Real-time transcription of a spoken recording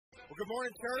Good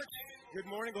morning, church. Good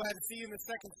morning. Glad to see you in the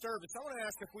second service. I want to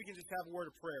ask if we can just have a word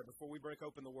of prayer before we break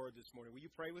open the Word this morning. Will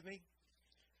you pray with me?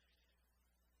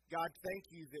 God, thank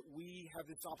you that we have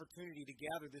this opportunity to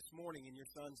gather this morning in your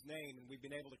Son's name, and we've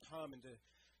been able to come and to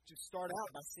just start out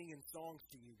by singing songs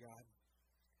to you, God.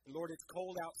 And Lord, it's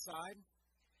cold outside.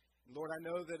 And Lord, I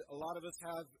know that a lot of us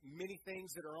have many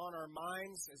things that are on our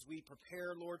minds as we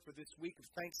prepare, Lord, for this week of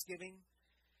Thanksgiving.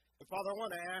 But Father, I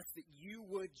want to ask that you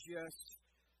would just,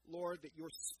 Lord, that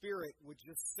your Spirit would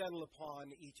just settle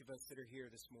upon each of us that are here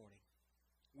this morning.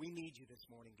 We need you this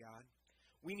morning, God.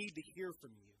 We need to hear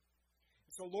from you.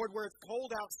 So, Lord, where it's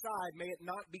cold outside, may it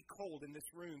not be cold in this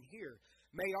room here.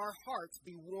 May our hearts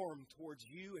be warm towards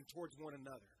you and towards one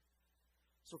another.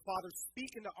 So, Father, speak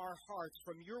into our hearts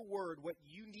from your word what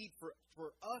you need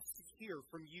for us to hear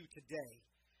from you today.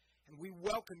 And we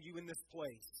welcome you in this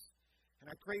place. And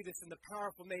I pray this in the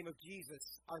powerful name of Jesus,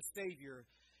 our Savior.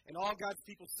 And all God's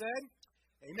people said,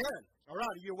 amen. All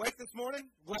right, are you awake this morning?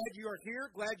 Glad you are here.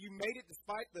 Glad you made it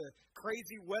despite the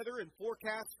crazy weather and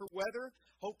forecast for weather.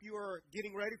 Hope you are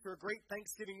getting ready for a great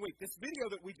Thanksgiving week. This video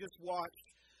that we just watched,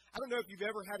 I don't know if you've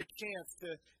ever had a chance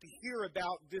to hear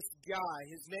about this guy.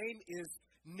 His name is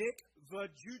Nick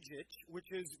Vujicic, which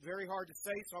is very hard to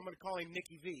say, so I'm going to call him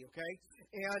Nicky V, okay?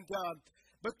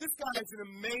 But this guy has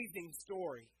an amazing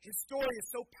story. His story is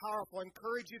so powerful. I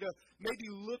encourage you to maybe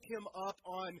look him up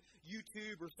on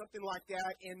YouTube or something like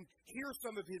that and hear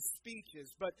some of his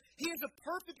speeches. But he is a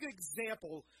perfect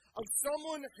example of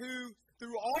someone who,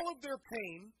 through all of their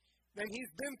pain, and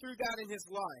he's been through that in his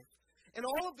life, and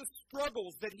all of the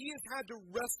struggles that he has had to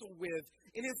wrestle with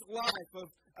in his life of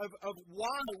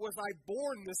why was I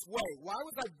born this way? Why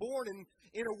was I born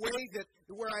in a way that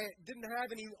where I didn't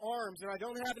have any arms and I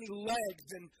don't have any legs?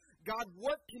 And God,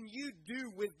 what can you do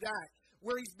with that?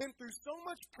 Where he's been through so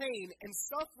much pain and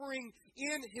suffering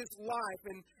in his life,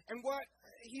 and what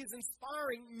he is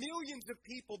inspiring millions of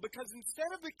people, because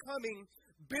instead of becoming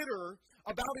bitter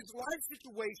about his life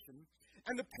situation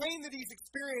and the pain that he's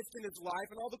experienced in his life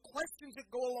and all the questions that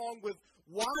go along with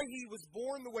why he was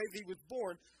born the way that he was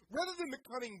born, rather than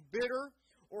becoming bitter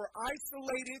or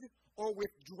isolated or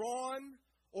withdrawn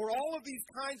or all of these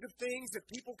kinds of things that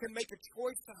people can make a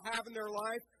choice to have in their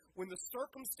life when the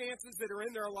circumstances that are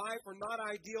in their life are not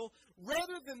ideal,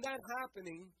 rather than that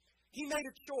happening, he made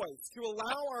a choice to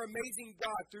allow our amazing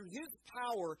God, through his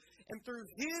power and through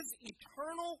his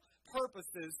eternal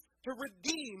purposes, to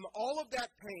redeem all of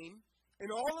that pain and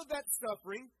all of that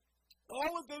suffering,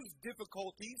 all of those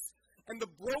difficulties, and the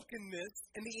brokenness,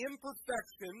 and the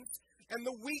imperfections, and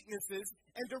the weaknesses,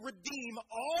 and to redeem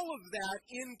all of that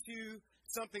into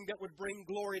something that would bring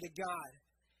glory to God.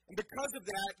 And because of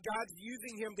that, God's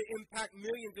using him to impact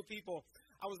millions of people.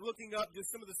 I was looking up just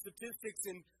some of the statistics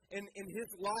in his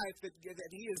life that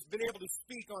he has been able to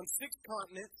speak on 6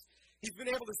 continents. He's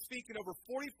been able to speak in over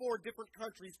 44 different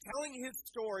countries, telling his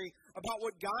story about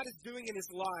what God is doing in his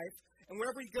life. And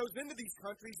wherever he goes into these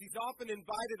countries, he's often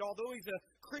invited, although he's a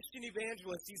Christian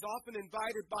evangelist, he's often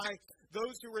invited by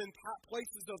those who are in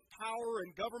places of power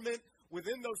and government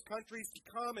within those countries to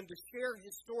come and to share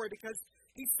his story, because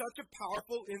he's such a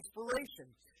powerful inspiration.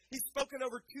 He's spoken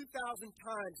over 2,000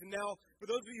 times, and now,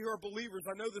 for those of you who are believers,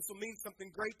 I know this will mean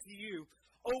something great to you.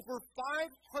 Over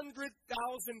 500,000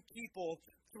 people,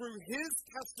 through his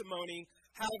testimony,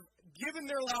 have given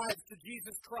their lives to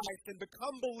Jesus Christ and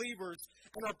become believers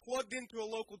and are plugged into a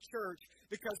local church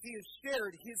because he has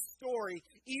shared his story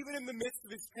even in the midst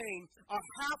of his pain.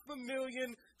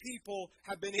 500,000 people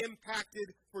have been impacted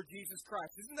for Jesus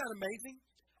Christ. Isn't that amazing?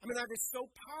 I mean, that is so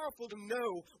powerful to know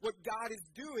what God is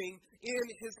doing in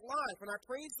his life. And I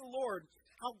praise the Lord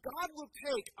how God will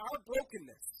take our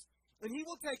brokenness and he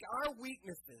will take our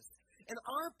weaknesses and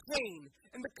our pain,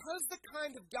 and because the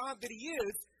kind of God that he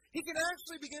is, he can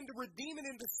actually begin to redeem it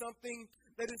into something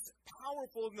that is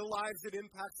powerful in the lives that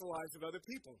impacts the lives of other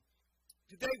people.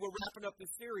 Today we're wrapping up this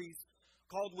series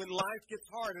called When Life Gets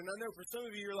Hard. And I know for some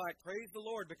of you, you're like, praise the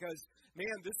Lord, because,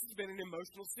 man, this has been an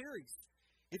emotional series.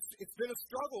 It's been a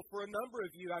struggle for a number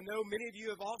of you. I know many of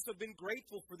you have also been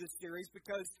grateful for this series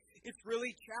because it's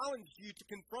really challenged you to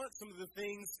confront some of the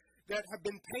things that have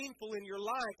been painful in your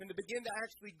life and to begin to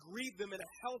actually grieve them in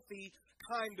a healthy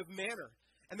kind of manner.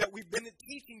 And that we've been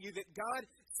teaching you that God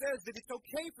says that it's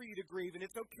okay for you to grieve and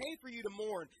it's okay for you to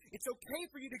mourn. It's okay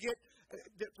for you to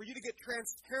get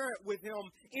transparent with him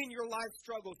in your life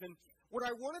struggles. And what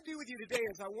I want to do with you today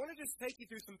is I want to just take you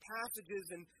through some passages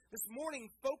and this morning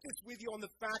focus with you on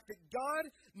the fact that God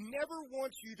never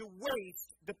wants you to waste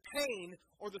the pain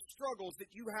or the struggles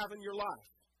that you have in your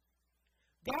life.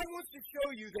 God wants to show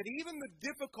you that even the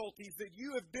difficulties that you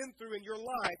have been through in your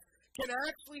life can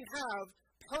actually have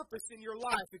purpose in your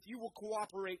life if you will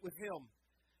cooperate with Him.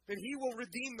 That He will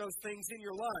redeem those things in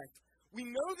your life. We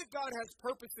know that God has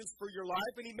purposes for your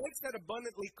life, and He makes that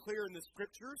abundantly clear in the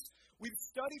Scriptures. We've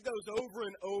studied those over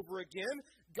and over again.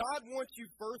 God wants you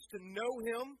first to know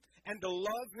Him and to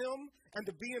love Him and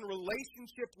to be in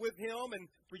relationship with Him and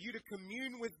for you to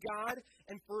commune with God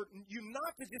and for you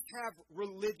not to just have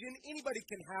religion. Anybody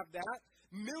can have that.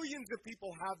 Millions of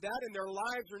people have that, and their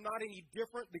lives are not any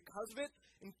different because of it.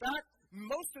 In fact,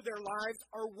 most of their lives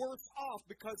are worse off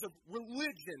because of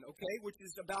religion, okay, which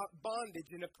is about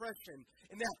bondage and oppression.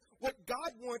 And that what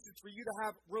God wants is for you to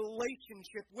have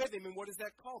relationship with Him. And what is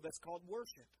that called? That's called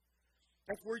worship.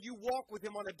 That's where you walk with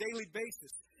Him on a daily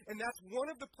basis. And that's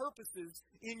one of the purposes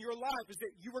in your life, is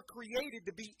that you were created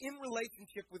to be in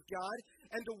relationship with God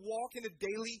and to walk in a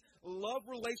daily love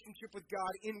relationship with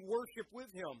God in worship with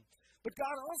Him. But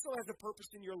God also has a purpose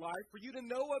in your life for you to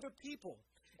know other people.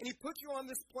 And He put you on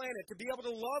this planet to be able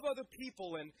to love other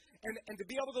people and to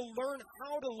be able to learn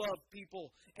how to love people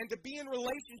and to be in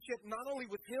relationship not only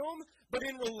with Him, but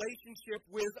in relationship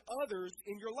with others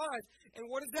in your life. And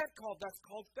what is that called? That's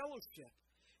called fellowship.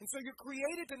 And so you're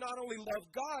created to not only love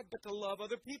God, but to love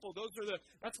other people.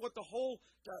 That's what the whole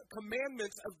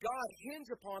commandments of God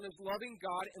hinge upon, is loving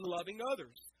God and loving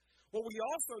others. What we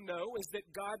also know is that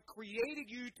God created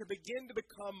you to begin to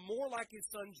become more like His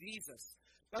Son, Jesus.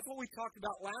 That's what we talked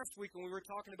about last week when we were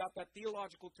talking about that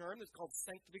theological term that's called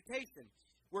sanctification,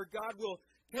 where God will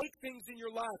take things in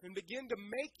your life and begin to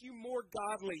make you more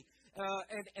godly,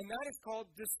 and that is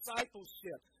called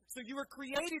discipleship. So you were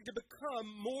created to become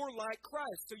more like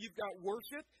Christ. So you've got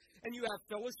worship, and you have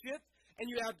fellowship, and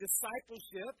you have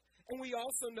discipleship, and we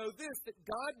also know this, that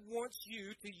God wants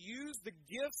you to use the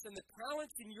gifts and the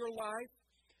talents in your life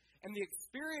and the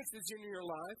experiences in your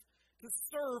life to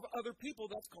serve other people.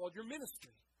 That's called your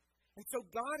ministry. And so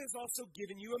God has also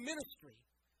given you a ministry.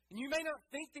 And you may not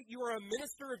think that you are a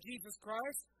minister of Jesus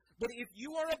Christ, but if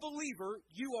you are a believer,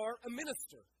 you are a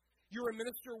minister. You're a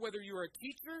minister whether you're a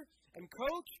teacher and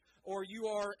coach, or you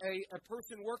are a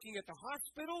person working at the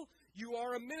hospital, you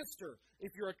are a minister.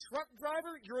 If you're a truck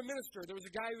driver, you're a minister. There was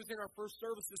a guy who was in our first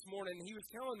service this morning, and he was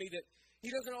telling me that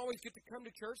he doesn't always get to come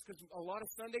to church because a lot of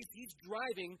Sundays he's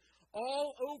driving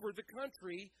all over the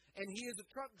country, and he is a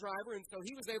truck driver, and so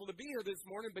he was able to be here this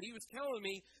morning, but he was telling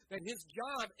me that his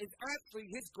job is actually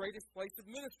his greatest place of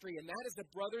ministry, and that is a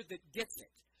brother that gets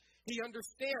it. He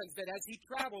understands that as he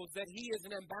travels, that he is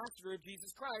an ambassador of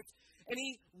Jesus Christ, and he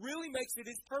really makes it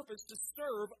his purpose to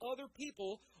serve other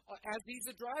people as he's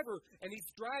a driver, and he's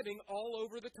driving all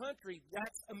over the country.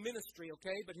 That's a ministry,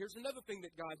 okay? But here's another thing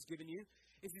that God's given you,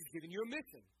 is He's given you a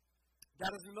mission.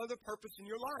 That is another purpose in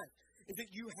your life, is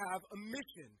that you have a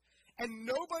mission. And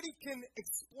nobody can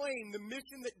explain the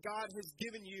mission that God has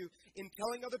given you in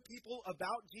telling other people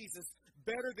about Jesus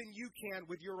better than you can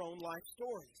with your own life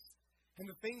stories and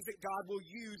the things that God will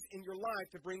use in your life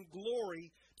to bring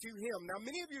glory to Him. Now,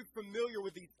 many of you are familiar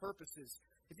with these purposes.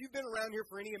 If you've been around here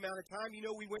for any amount of time, you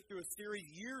know we went through a series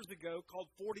years ago called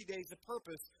 40 Days of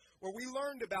Purpose, where we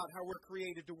learned about how we're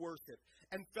created to worship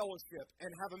and fellowship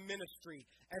and have a ministry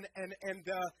and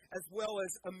as well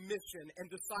as a mission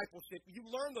and discipleship. You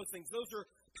learn those things. Those are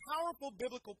powerful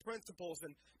biblical principles.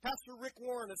 And Pastor Rick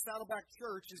Warren of Saddleback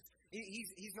Church,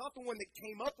 he's not the one that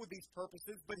came up with these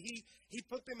purposes, but he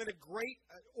put them in a great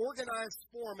organized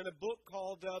form in a book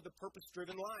called The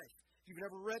Purpose-Driven Life. If you've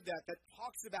never read that, that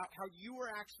talks about how you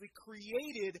are actually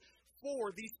created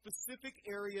for these specific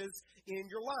areas in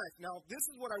your life. Now, this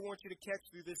is what I want you to catch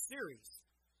through this series.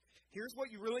 Here's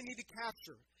what you really need to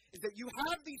capture, is that you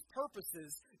have these purposes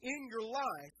in your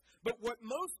life, but what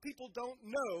most people don't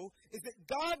know is that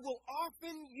God will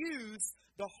often use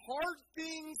the hard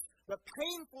things, the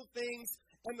painful things,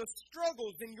 and the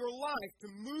struggles in your life to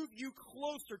move you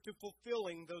closer to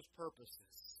fulfilling those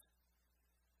purposes.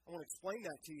 I want to explain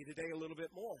that to you today a little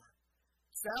bit more.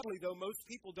 Sadly, though, most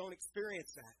people don't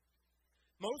experience that.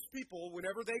 Most people,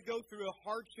 whenever they go through a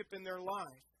hardship in their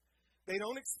life, they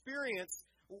don't experience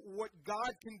what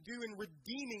God can do in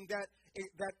redeeming that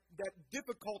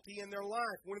difficulty in their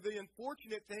life. One of the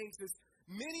unfortunate things is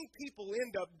many people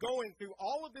end up going through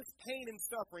all of this pain and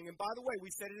suffering. And by the way,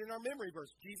 we said it in our memory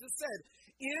verse. Jesus said,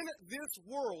 in this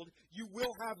world you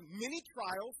will have many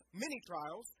trials,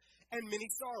 and many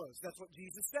sorrows. That's what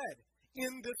Jesus said.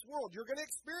 In this world, you're going to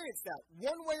experience that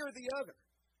one way or the other.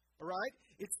 All right?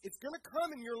 It's going to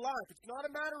come in your life. It's not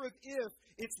a matter of if,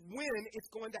 it's when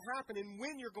it's going to happen and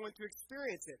when you're going to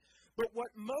experience it. But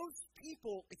what most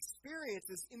people experience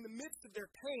is in the midst of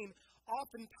their pain,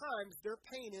 oftentimes their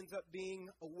pain ends up being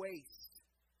a waste.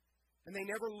 And they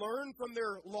never learn from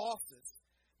their losses.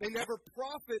 They never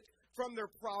profit from their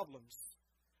problems.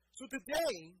 So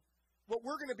today, what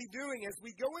we're going to be doing as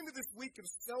we go into this week of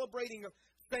celebrating of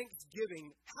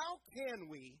Thanksgiving, how can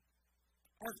we,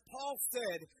 as Paul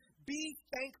said, be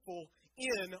thankful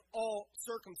in all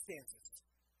circumstances?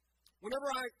 Whenever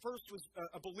I first was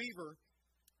a believer,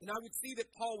 and I would see that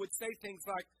Paul would say things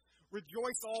like,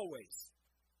 rejoice always.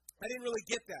 I didn't really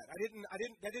get that.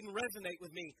 That didn't resonate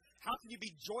with me. How can you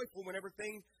be joyful whenever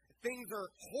things are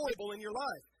horrible in your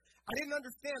life? I didn't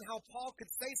understand how Paul could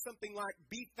say something like,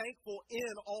 be thankful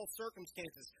in all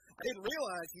circumstances. I didn't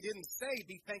realize he didn't say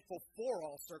be thankful for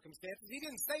all circumstances. He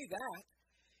didn't say that.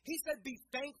 He said be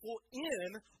thankful in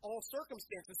all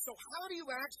circumstances. So how do you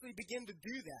actually begin to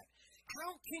do that?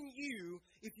 How can you,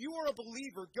 if you are a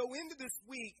believer, go into this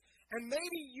week and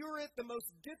maybe you're at the most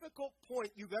difficult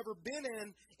point you've ever been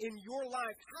in your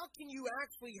life, how can you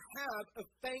actually have a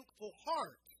thankful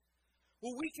heart?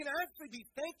 Well, we can actually be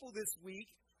thankful this week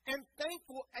and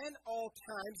thankful at all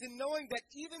times in knowing that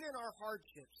even in our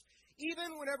hardships,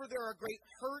 even whenever there are great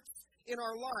hurts in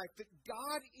our life, that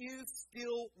God is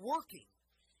still working,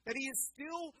 that He is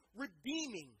still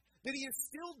redeeming, that He is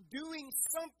still doing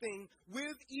something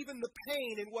with even the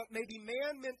pain and what maybe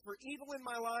man meant for evil in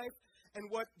my life and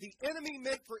what the enemy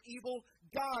meant for evil.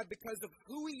 God, because of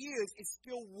who He is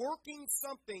still working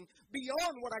something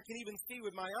beyond what I can even see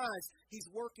with my eyes. He's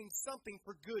working something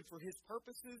for good, for His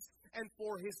purposes and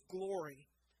for His glory.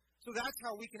 So that's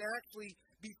how we can actually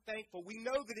be thankful. We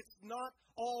know that it's not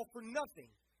all for nothing.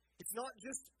 It's not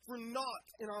just for naught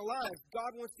in our lives.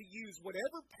 God wants to use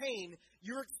whatever pain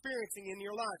you're experiencing in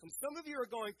your life. And some of you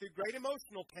are going through great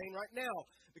emotional pain right now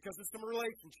because of some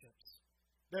relationships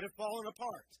that have fallen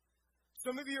apart.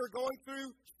 Some of you are going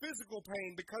through physical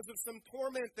pain because of some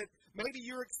torment that maybe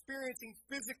you're experiencing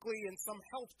physically and some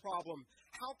health problem.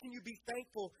 How can you be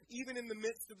thankful even in the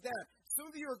midst of that? Some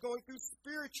of you are going through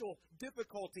spiritual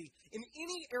difficulty. In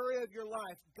any area of your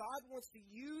life, God wants to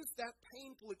use that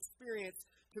painful experience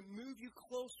to move you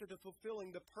closer to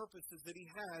fulfilling the purposes that He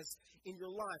has in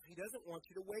your life. He doesn't want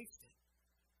you to waste it.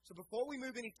 So before we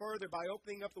move any further by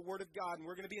opening up the Word of God, and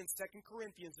we're going to be in 2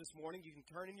 Corinthians this morning. You can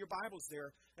turn in your Bibles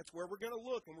there. That's where we're going to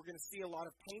look, and we're going to see a lot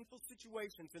of painful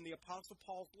situations in the Apostle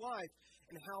Paul's life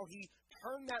and how he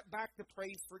turned that back to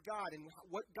praise for God and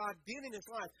what God did in his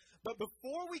life. But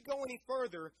before we go any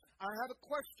further, I have a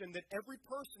question that every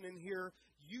person in here,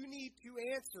 you need to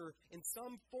answer in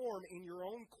some form in your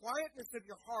own quietness of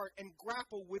your heart and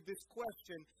grapple with this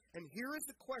question. And here is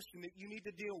the question that you need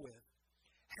to deal with.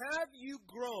 Have you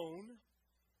grown,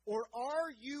 or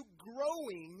are you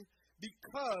growing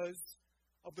because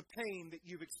of the pain that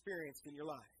you've experienced in your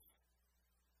life?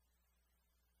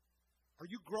 Are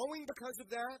you growing because of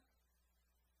that?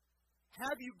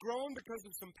 Have you grown because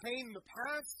of some pain in the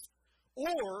past?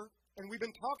 Or, and we've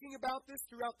been talking about this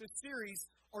throughout this series,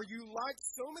 are you like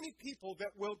so many people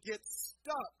that will get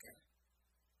stuck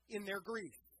in their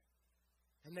grief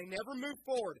and they never move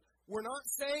forward? We're not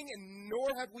saying, and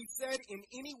nor have we said in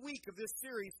any week of this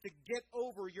series, to get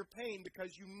over your pain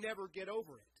because you never get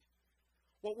over it.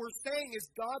 What we're saying is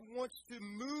God wants to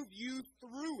move you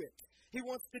through it. He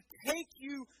wants to take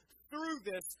you through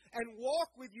this and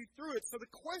walk with you through it. So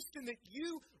the question that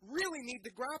you really need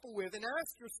to grapple with and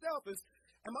ask yourself is,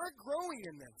 am I growing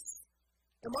in this?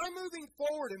 Am I moving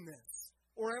forward in this?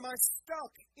 Or am I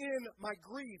stuck in my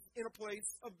grief in a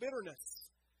place of bitterness?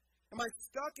 Am I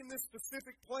stuck in this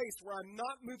specific place where I'm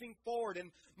not moving forward and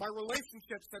my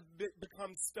relationships have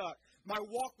become stuck? My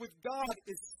walk with God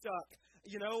is stuck.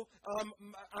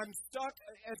 I'm stuck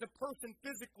as a person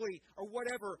physically or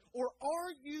whatever. Or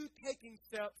are you taking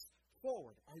steps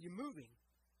forward? Are you moving?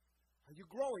 Are you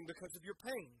growing because of your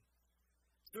pain?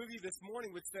 Some of you this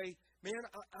morning would say, man,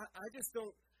 I just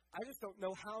don't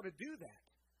know how to do that.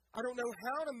 I don't know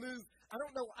how to move. I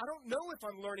don't know if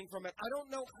I'm learning from it. I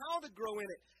don't know how to grow in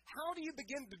it. How do you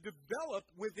begin to develop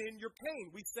within your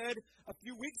pain? We said a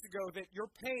few weeks ago that your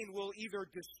pain will either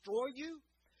destroy you,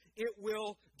 it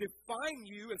will define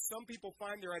you, as some people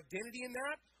find their identity in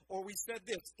that, or we said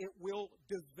this, it will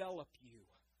develop you.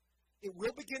 It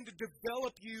will begin to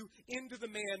develop you into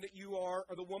the man that you are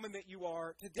or the woman that you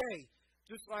are today.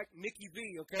 Just like Nicky V,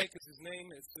 okay, because his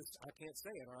name is just, I can't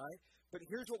say it, all right? But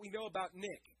here's what we know about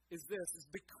Nick, is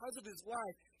because of his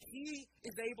life, he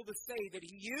is able to say that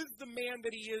he is the man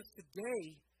that he is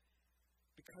today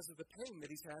because of the pain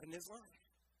that he's had in his life.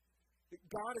 That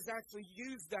God has actually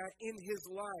used that in his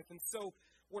life. And so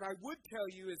What I would tell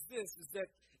you is this, is that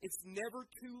it's never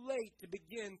too late to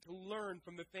begin to learn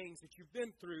from the things that you've been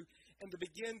through and to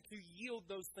begin to yield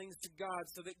those things to God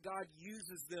so that God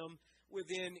uses them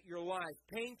within your life.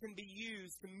 Pain can be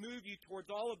used to move you towards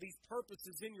all of these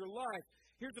purposes in your life.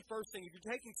 Here's the first thing. If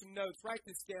you're taking some notes, write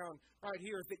this down right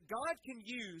here, is that God can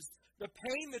use the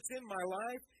pain that's in my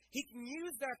life, He can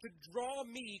use that to draw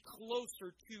me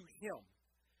closer to Him.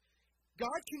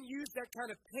 God can use that kind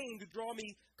of pain to draw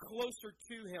me closer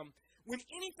to Him. When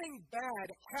anything bad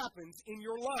happens in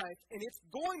your life, and it's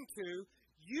going to,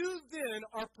 you then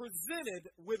are presented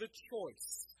with a choice.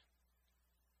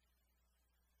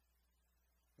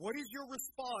 What is your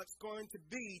response going to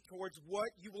be towards what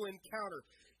you will encounter?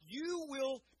 You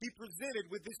will be presented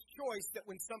with this choice that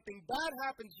when something bad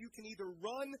happens, you can either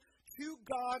run to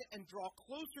God and draw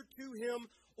closer to Him,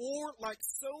 or like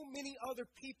so many other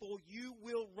people, you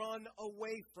will run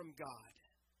away from God.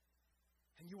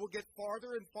 And you will get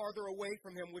farther and farther away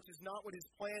from Him, which is not what His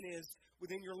plan is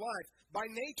within your life. By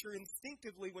nature,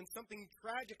 instinctively, when something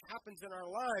tragic happens in our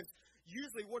lives,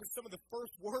 usually what is some of the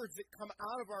first words that come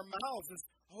out of our mouths is,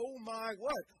 oh my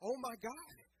what? Oh my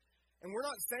God. And we're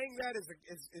not saying that as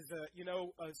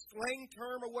a slang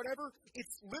term or whatever.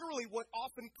 It's literally what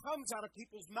often comes out of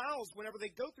people's mouths whenever they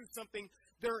go through something.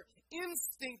 Their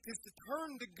instinct is to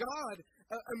turn to God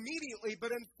immediately.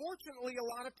 But unfortunately, a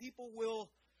lot of people will,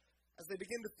 as they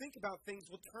begin to think about things,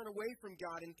 will turn away from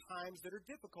God in times that are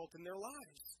difficult in their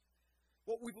lives.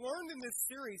 What we've learned in this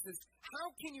series is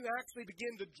how can you actually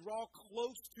begin to draw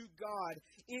close to God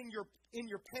in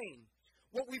your pain.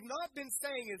 What we've not been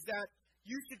saying is that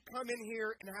you should come in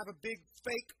here and have a big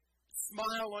fake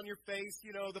smile on your face,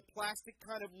 the plastic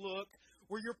kind of look,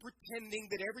 where you're pretending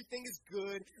that everything is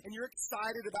good and you're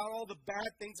excited about all the bad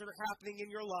things that are happening in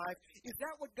your life. Is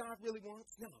that what God really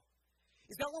wants? No.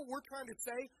 Is that what we're trying to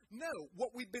say? No.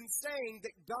 What we've been saying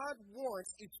that God wants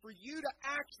is for you to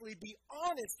actually be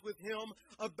honest with Him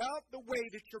about the way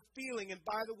that you're feeling, and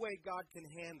by the way, God can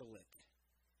handle it.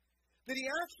 That He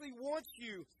actually wants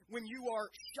you, when you are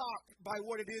shocked by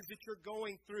what it is that you're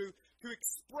going through, to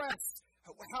express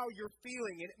how you're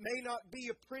feeling. And it may not be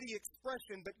a pretty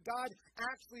expression, but God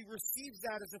actually receives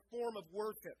that as a form of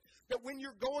worship. That when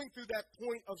you're going through that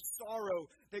point of sorrow,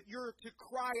 that you're to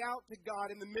cry out to God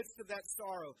in the midst of that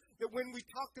sorrow. That when we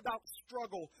talked about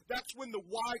struggle, that's when the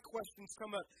why questions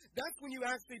come up. That's when you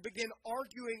actually begin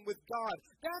arguing with God.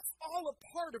 That's all a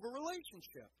part of a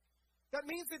relationship. That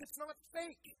means that it's not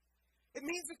fake. It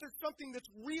means that there's something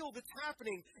that's real that's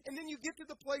happening. And then you get to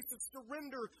the place of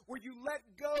surrender where you let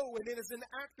go, and then as an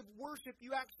act of worship,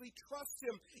 you actually trust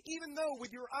Him. Even though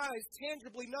with your eyes,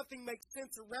 tangibly, nothing makes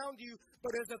sense around you.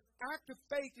 But as an act of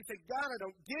faith, you say, God, I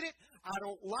don't get it. I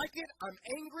don't like it. I'm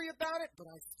angry about it.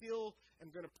 But I still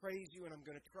am going to praise You and I'm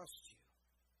going to trust You.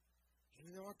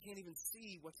 Even though I can't even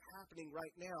see what's happening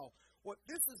right now. What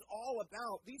this is all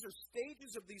about, these are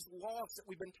stages of these loss that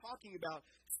we've been talking about,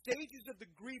 stages of the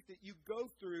grief that you go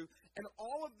through, and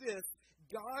all of this,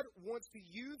 God wants to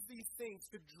use these things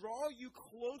to draw you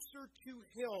closer to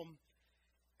Him,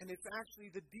 and it's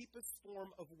actually the deepest form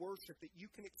of worship that you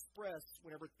can express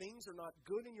whenever things are not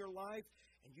good in your life,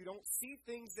 and you don't see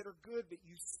things that are good, but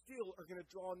you still are going to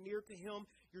draw near to Him.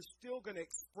 You're still going to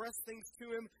express things to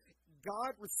Him.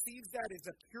 God receives that as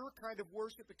a pure kind of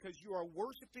worship because you are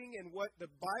worshiping in what the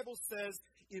Bible says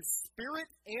is spirit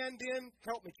and in,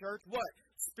 help me church, what?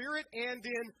 Spirit and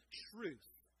in truth.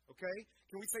 Okay?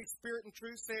 Can we say spirit and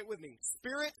truth? Say it with me.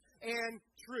 Spirit and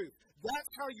truth.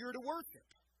 That's how you're to worship.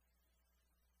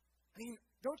 I mean,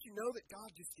 don't you know that God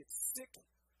just gets sick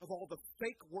of all the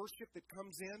fake worship that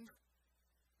comes in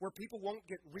where people won't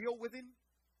get real with Him?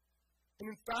 And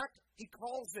in fact, He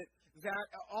calls it that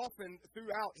often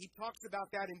throughout. He talks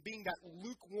about that in being that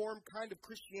lukewarm kind of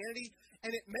Christianity,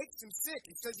 and it makes Him sick.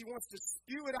 He says He wants to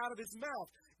spew it out of His mouth.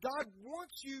 God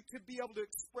wants you to be able to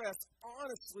express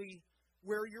honestly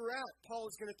where you're at. Paul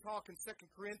is going to talk in 2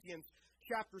 Corinthians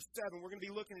chapter 7. We're going to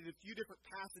be looking at a few different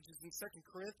passages in 2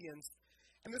 Corinthians.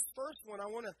 And this first one, I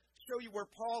want to show you where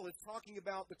Paul is talking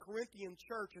about the Corinthian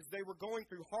church as they were going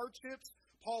through hardships.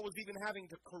 Paul was even having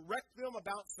to correct them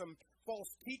about some false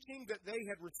teaching that they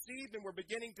had received and were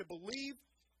beginning to believe.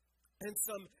 And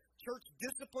some church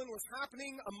discipline was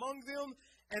happening among them.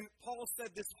 And Paul said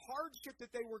this hardship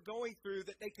that they were going through,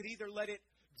 that they could either let it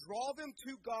draw them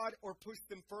to God or push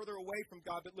them further away from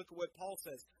God. But look at what Paul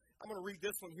says. I'm going to read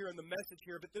this one here in the message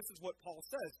here, but this is what Paul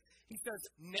says. He says,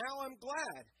 now I'm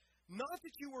glad. Not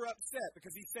that you were upset,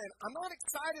 because he said, I'm not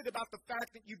excited about the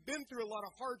fact that you've been through a lot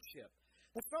of hardship.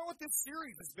 That's not what this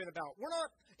series has been about. We're not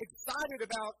excited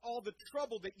about all the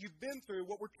trouble that you've been through.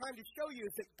 What we're trying to show you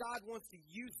is that God wants to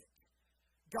use it.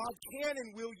 God can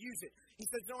and will use it. He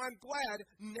says, no, I'm glad,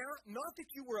 not that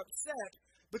you were upset,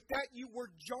 but that you were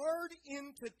jarred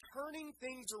into turning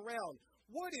things around.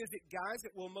 What is it, guys,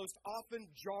 that will most often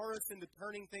jar us into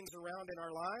turning things around in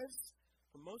our lives?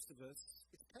 For most of us,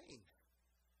 it's pain.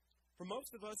 For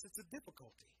most of us, it's a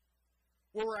difficulty.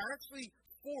 Where we're actually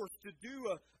forced to do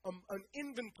an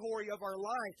inventory of our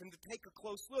life and to take a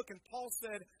close look. And Paul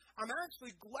said, I'm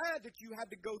actually glad that you had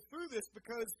to go through this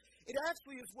because it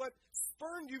actually is what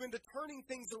spurred you into turning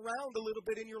things around a little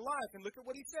bit in your life. And look at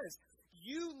what he says.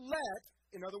 You let,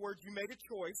 in other words, you made a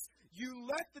choice, you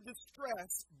let the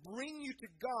distress bring you to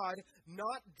God,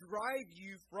 not drive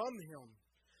you from Him.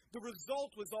 The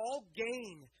result was all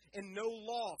gain and no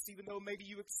loss, even though maybe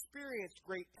you experienced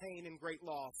great pain and great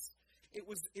loss. It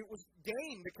was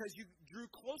gain because you drew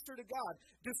closer to God.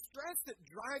 Distress that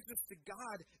drives us to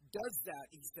God does that,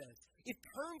 he says. It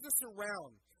turns us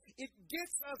around. It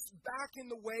gets us back in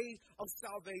the way of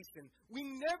salvation. We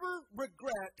never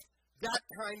regret that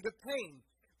kind of pain.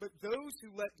 But those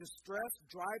who let distress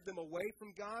drive them away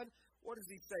from God, what does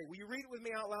he say? Will you read it with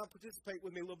me out loud? Participate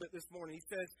with me a little bit this morning. He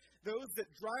says, those that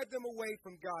drive them away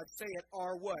from God, say it,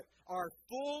 are what? Are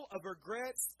full of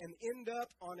regrets and end up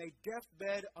on a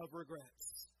deathbed of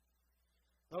regrets.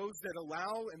 Those that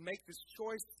allow and make this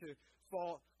choice to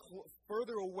fall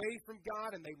further away from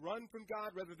God and they run from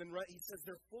God rather than run, he says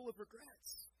they're full of regrets.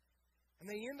 And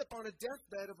they end up on a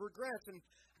deathbed of regrets. And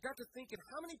I got to thinking,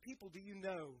 how many people do you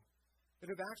know that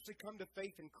have actually come to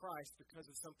faith in Christ because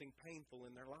of something painful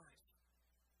in their life?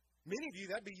 Many of you,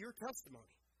 that'd be your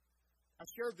testimony. I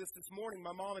shared this morning.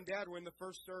 My mom and dad were in the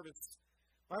first service.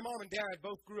 My mom and dad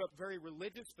both grew up very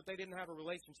religious, but they didn't have a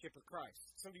relationship with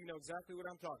Christ. Some of you know exactly what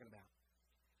I'm talking about.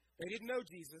 They didn't know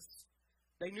Jesus.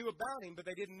 They knew about Him, but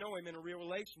they didn't know Him in a real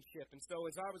relationship. And so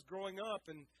as I was growing up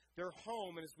in their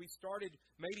home, and as we started,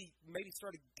 maybe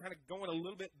started kind of going a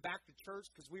little bit back to church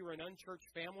because we were an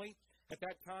unchurched family at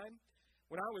that time,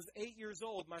 when I was 8 years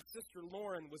old, my sister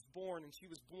Lauren was born, and she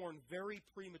was born very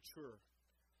premature.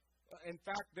 In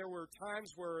fact, there were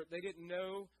times where they didn't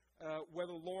know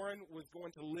whether Lauren was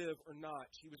going to live or not.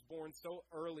 She was born so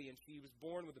early, and she was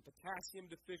born with a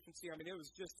potassium deficiency. I mean, it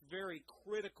was just a very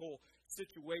critical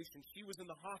situation. She was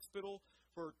in the hospital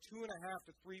for 2.5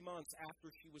 to 3 months after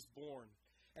she was born.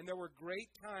 And there were great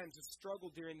times of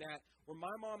struggle during that where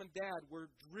my mom and dad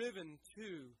were driven to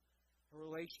a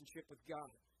relationship with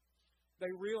God. They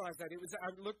realized that.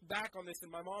 I looked back on this, and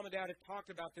my mom and dad had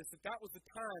talked about this, that was the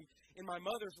time in my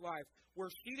mother's life where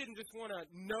she didn't just want to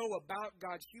know about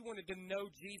God. She wanted to know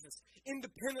Jesus.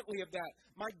 Independently of that,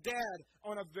 my dad,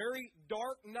 on a very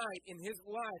dark night in his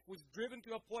life, was driven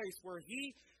to a place where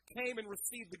he came and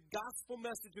received the gospel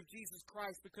message of Jesus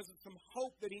Christ because of some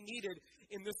hope that he needed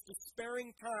in this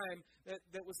despairing time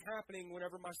that was happening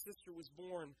whenever my sister was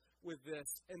born with this.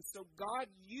 And so God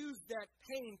used that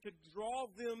pain to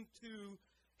draw them to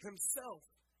Himself.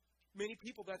 Many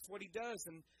people, that's what He does.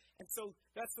 And so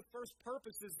that's the first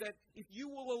purpose, is that if you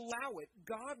will allow it,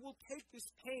 God will take this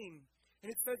pain.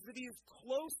 And it says that He is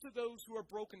close to those who are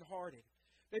brokenhearted,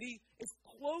 that He is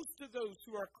close to those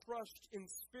who are crushed in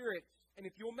spirit. And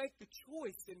if you'll make the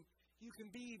choice, then you can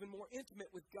be even more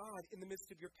intimate with God in the midst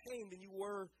of your pain than you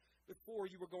were before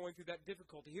you were going through that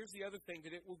difficulty. Here's the other thing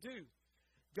that it will do.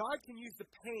 God can use the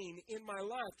pain in my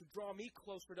life to draw me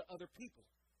closer to other people.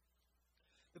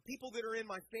 The people that are in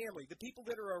my family, the people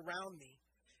that are around me.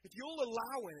 If you'll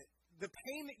allow it, the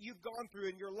pain that you've gone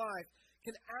through in your life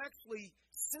can actually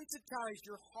sensitize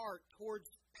your heart towards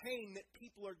pain that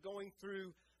people are going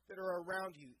through that are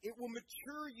around you. It will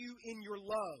mature you in your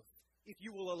love if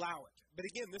you will allow it. But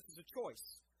again, this is a choice.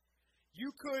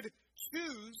 You could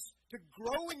choose to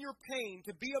grow in your pain,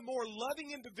 to be a more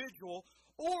loving individual,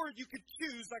 or you could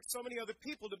choose, like so many other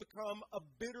people, to become a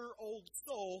bitter old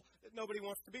soul that nobody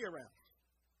wants to be around.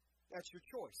 That's your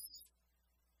choice.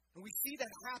 And we see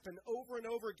that happen over and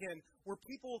over again, where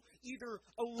people either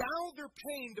allow their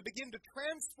pain to begin to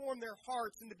transform their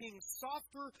hearts into being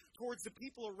softer towards the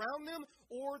people around them,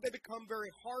 or they become very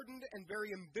hardened and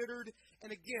very embittered.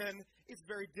 And again, it's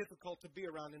very difficult to be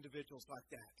around individuals like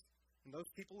that. And those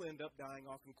people end up dying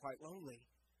often quite lonely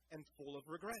and full of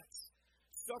regrets.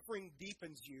 Suffering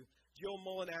deepens you. Jill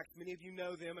Mullinax, many of you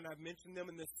know them, and I've mentioned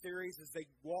them in this series as they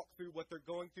walk through what they're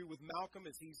going through with Malcolm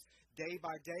as he's day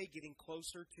by day getting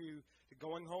closer to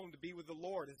going home to be with the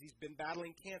Lord, as he's been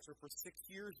battling cancer for 6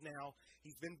 years now.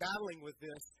 He's been battling with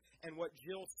this. And what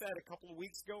Jill said a couple of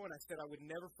weeks ago, and I said I would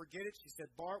never forget it, she said,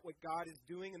 Bart, what God is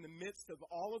doing in the midst of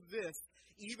all of this,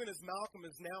 even as Malcolm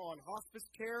is now on hospice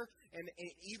care, and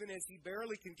even as he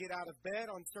barely can get out of bed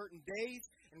on certain days,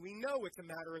 and we know it's a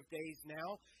matter of days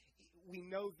now, we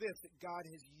know this, that God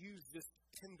has used this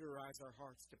tenderize our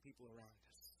hearts to people around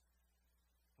us.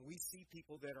 We see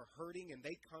people that are hurting, and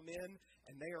they come in,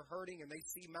 and they are hurting, and they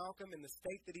see Malcolm in the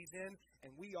state that he's in, and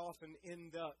we often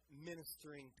end up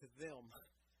ministering to them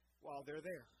while they're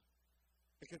there.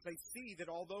 Because they see that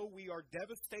although we are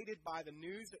devastated by the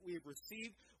news that we have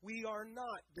received, we are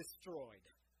not destroyed,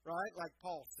 right? Like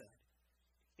Paul said.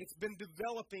 It's been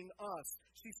developing us.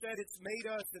 She said it's made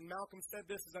us, and Malcolm said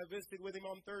this as I visited with him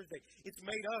on Thursday, it's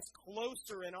made us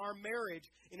closer in our marriage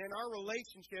and in our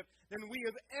relationship than we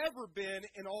have ever been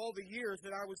in all the years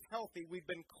that I was healthy. We've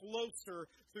been closer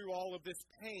through all of this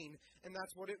pain, and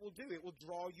that's what it will do. It will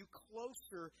draw you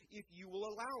closer if you will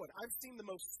allow it. I've seen the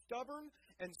most stubborn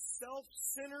and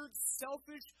self-centered,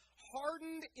 selfish,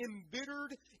 hardened,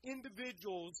 embittered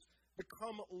individuals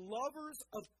become lovers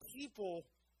of people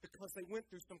because they went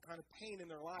through some kind of pain in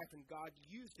their life, and God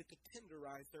used it to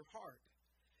tenderize their heart.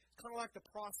 It's kind of like the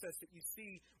process that you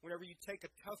see whenever you take a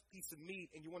tough piece of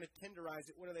meat and you want to tenderize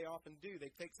it. What do they often do?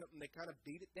 They take something, they kind of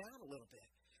beat it down a little bit,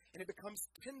 and it becomes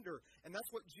tender. And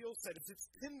that's what Jill said, is it's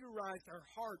tenderized our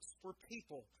hearts for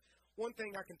people. One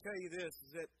thing I can tell you this,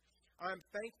 is that I'm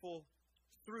thankful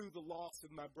through the loss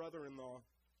of my brother-in-law,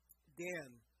 Dan,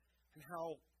 and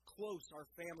how close our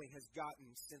family has gotten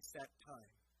since that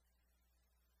time.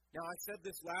 Now, I said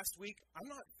this last week,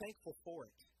 I'm not thankful for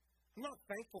it. I'm not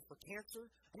thankful for cancer.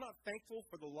 I'm not thankful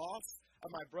for the loss of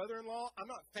my brother-in-law.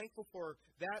 I'm not thankful for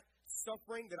that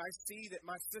suffering that I see that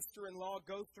my sister-in-law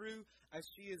go through as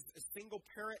she is a single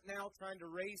parent now trying to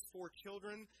raise 4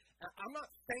 children. I'm not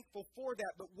thankful for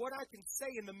that, but what I can say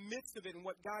in the midst of it and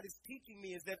what God is teaching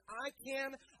me is that I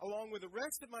can, along with the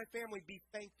rest of my family, be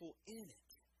thankful in it.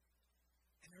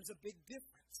 And there's a big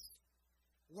difference.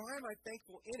 Why am I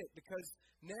thankful in it? Because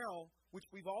now, which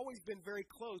we've always been very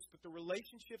close, but the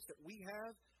relationships that we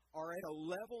have are at a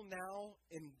level now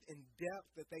in depth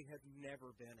that they have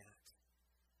never been at.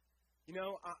 You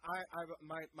know,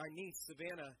 my niece,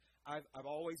 Savannah, I've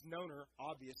always known her,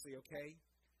 obviously, okay?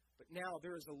 But now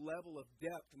there is a level of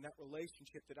depth in that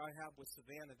relationship that I have with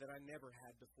Savannah that I never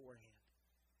had beforehand.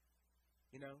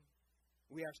 You know?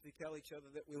 We actually tell each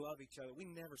other that we love each other. We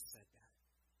never said that,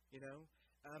 you know?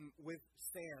 With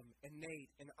Sam and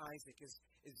Nate and Isaac,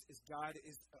 as God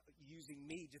is using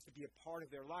me just to be a part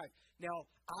of their life. Now,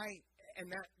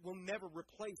 that will never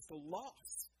replace the loss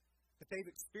that they've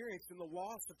experienced in the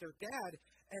loss of their dad,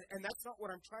 and that's not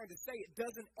what I'm trying to say. It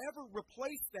doesn't ever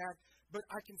replace that, but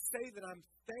I can say that I'm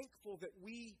thankful that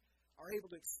we are able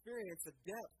to experience a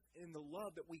depth in the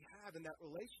love that we have in that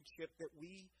relationship that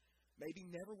we maybe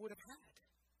never would have had.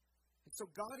 And so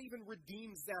God even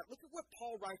redeems that. Look at what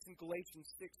Paul writes in Galatians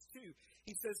 6:2.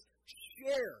 He says,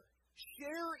 share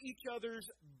each other's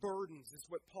burdens, is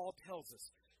what Paul tells us.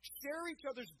 Share each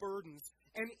other's burdens,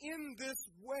 and in this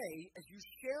way, as you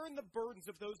share in the burdens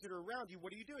of those that are around you, what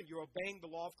are you doing? You're obeying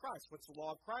the law of Christ. What's the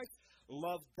law of Christ?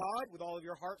 Love God with all of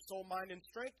your heart, soul, mind, and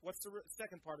strength. What's the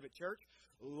second part of it, church?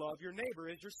 Love your neighbor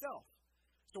as yourself.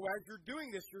 So as you're doing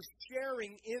this, you're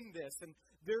sharing in this, and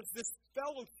there's this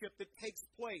fellowship that takes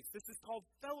place. This is called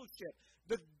fellowship.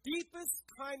 The deepest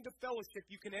kind of fellowship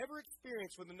you can ever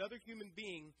experience with another human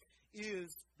being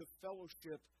is the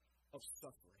fellowship of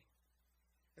suffering.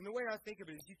 And the way I think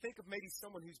of it is, you think of maybe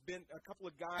someone who's been, a couple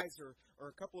of guys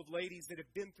or a couple of ladies that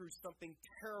have been through something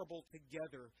terrible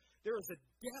together. There is a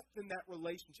depth in that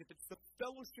relationship. It's the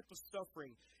fellowship of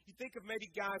suffering. You think of maybe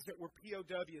guys that were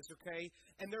POWs, okay?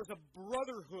 And there's a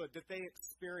brotherhood that they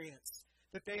experience,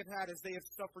 that they have had as they have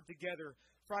suffered together.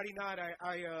 Friday night,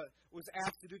 I was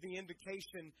asked to do the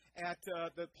invocation at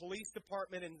the police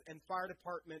department and fire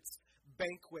department's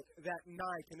banquet that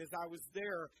night. And as I was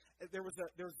there, there was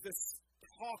this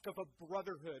talk of a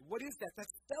brotherhood. What is that?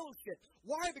 That's fellowship.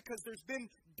 Why? Because there's been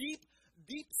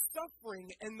deep suffering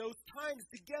in those times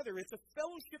together. It's a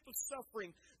fellowship of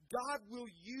suffering. God will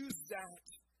use that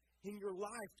in your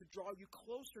life to draw you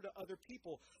closer to other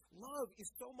people. Love is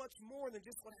so much more than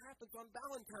just what happens on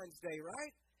Valentine's Day,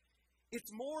 right?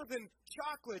 It's more than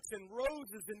chocolates and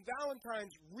roses and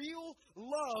Valentine's. Real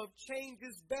love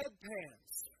changes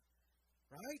bedpans,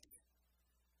 right?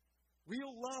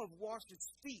 Real love washes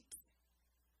feet.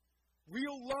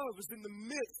 Real love is in the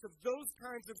midst of those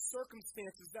kinds of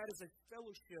circumstances. That is a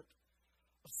fellowship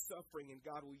of suffering, and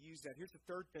God will use that. Here's the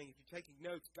third thing. If you're taking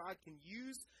notes, God can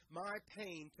use my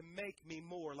pain to make me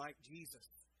more like Jesus.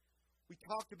 We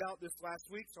talked about this last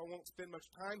week, so I won't spend much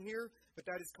time here, but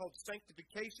that is called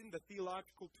sanctification. The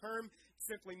theological term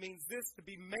simply means this: to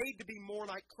be made to be more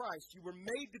like Christ. You were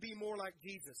made to be more like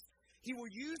Jesus. He will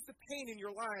use the pain in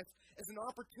your life as an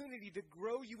opportunity to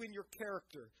grow you in your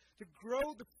character, to grow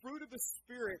the fruit of the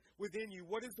Spirit within you.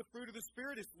 What is the fruit of the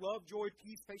Spirit? It's love, joy,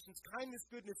 peace, patience, kindness,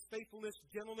 goodness, faithfulness,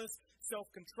 gentleness,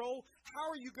 self-control. How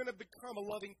are you going to become a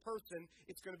loving person?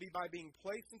 It's going to be by being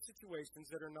placed in situations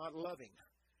that are not loving,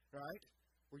 right?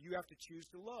 Where you have to choose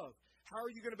to love. How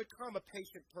are you going to become a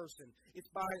patient person? It's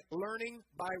by learning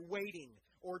by waiting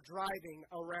or driving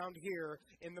around here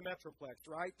in the Metroplex,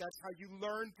 right? That's how you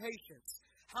learn patience.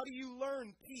 How do you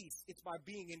learn peace? It's by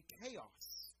being in chaos.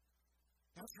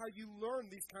 That's how you learn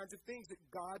these kinds of things that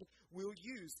God will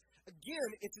use. Again,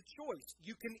 it's a choice.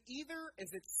 You can either, as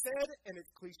it's said, and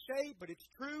it's cliche, but it's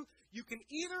true, you can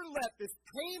either let this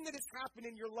pain that has happened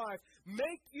in your life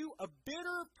make you a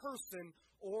bitter person,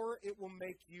 or it will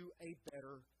make you a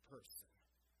better person.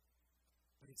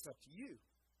 But it's up to you.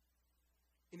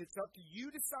 And it's up to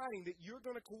you deciding that you're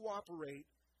going to cooperate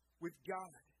with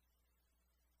God.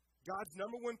 God's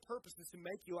number one purpose is to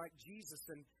make you like Jesus.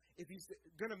 And if He's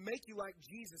going to make you like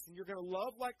Jesus, and you're going to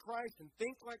love like Christ and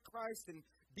think like Christ and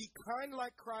be kind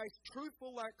like Christ,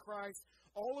 truthful like Christ,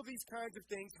 all of these kinds of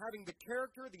things, having the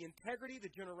character, the integrity,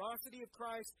 the generosity of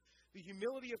Christ, the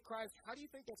humility of Christ, how do you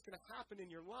think that's going to happen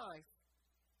in your life?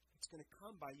 It's going to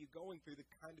come by you going through the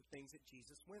kind of things that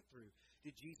Jesus went through.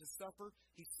 Did Jesus suffer?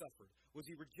 He suffered. Was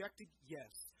He rejected? Yes.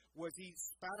 Was He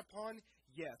spat upon?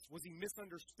 Yes. Was He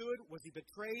misunderstood? Was He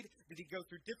betrayed? Did He go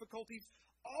through difficulties?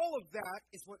 All of that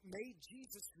is what made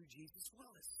Jesus who Jesus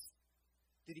was.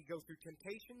 Did He go through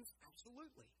temptations?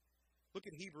 Absolutely. Look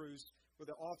at Hebrews, where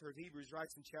the author of Hebrews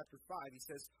writes in chapter 5. He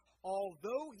says,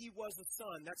 although He was a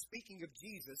son, that's speaking of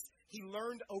Jesus, He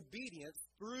learned obedience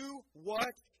through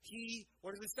what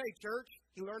does it say, church?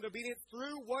 He learned obedience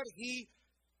through what He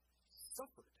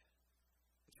suffered.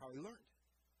 That's how He learned.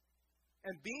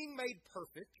 And being made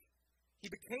perfect, He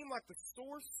became like the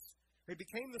source. He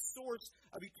became the source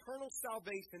of eternal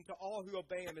salvation to all who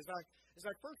obey Him. As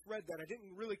I first read that, I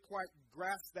didn't really quite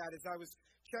grasp that. As I was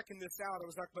checking this out, I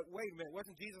was like, but wait a minute,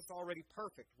 wasn't Jesus already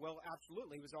perfect? Well,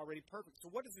 absolutely, He was already perfect. So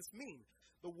what does this mean?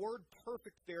 The word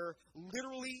perfect there,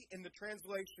 literally in the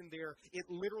translation there, it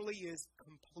literally is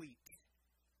complete.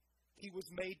 He was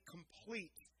made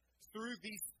complete through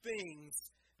these things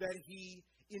that He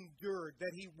endured,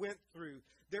 that He went through.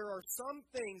 There are some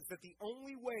things that the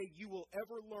only way you will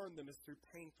ever learn them is through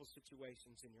painful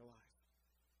situations in your life.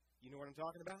 You know what I'm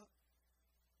talking about?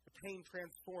 The pain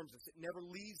transforms us. It never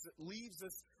leaves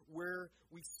us where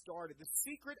we started. The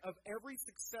secret of every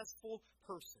successful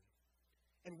person,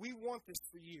 and we want this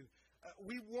for you.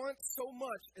 We want so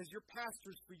much as your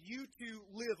pastors for you to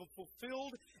live a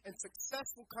fulfilled and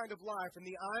successful kind of life in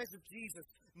the eyes of Jesus,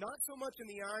 not so much in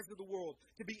the eyes of the world,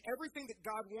 to be everything that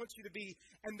God wants you to be.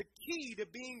 And the key to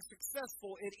being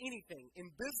successful in anything, in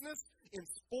business, in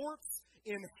sports,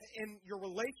 in your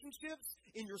relationships,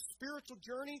 in your spiritual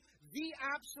journey, the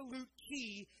absolute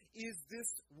key is this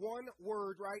one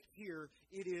word right here.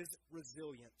 It is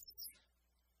resilience.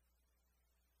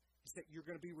 It's that you're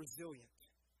going to be resilient.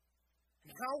 And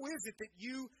how is it that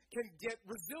you can get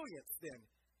resilience then?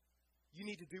 You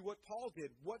need to do what Paul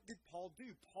did. What did Paul do?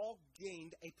 Paul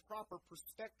gained a proper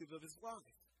perspective of his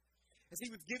life. As he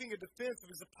was giving a defense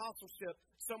of his apostleship,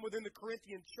 some within the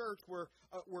Corinthian church were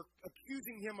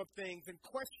accusing him of things and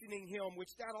questioning him,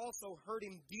 which that also hurt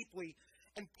him deeply.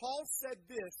 And Paul said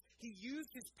this. He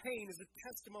used his pain as a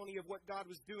testimony of what God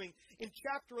was doing. In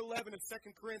chapter 11 of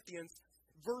 2 Corinthians,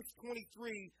 verse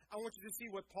 23, I want you to see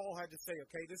what Paul had to say,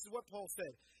 okay? This is what Paul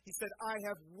said. He said, I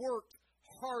have worked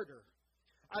harder.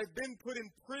 I've been put in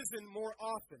prison more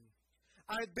often.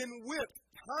 I've been whipped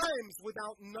times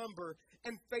without number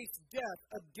and faced death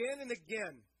again and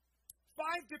again. 5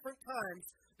 different times,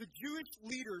 the Jewish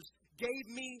leaders gave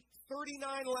me 39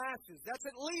 lashes. That's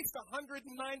at least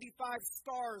 195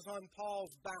 scars on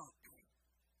Paul's back,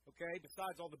 okay,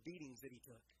 besides all the beatings that he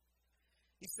took.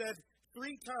 He said, 3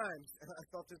 times, I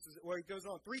thought this was, well, he goes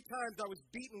on, 3 times I was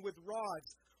beaten with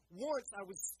rods. Once I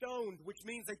was stoned, which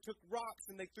means they took rocks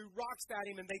and they threw rocks at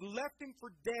him and they left him for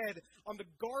dead on the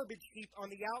garbage heap on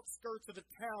the outskirts of a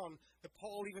town. That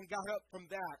Paul even got up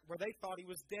from that, where they thought he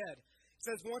was dead. It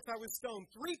says, once I was stoned.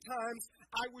 3 times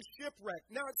I was shipwrecked.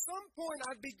 Now, at some point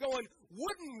I'd be going,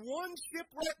 wouldn't one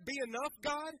shipwreck be enough,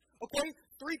 God? Okay,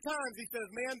 3 times he says,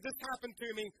 man, this happened to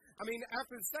me. I mean,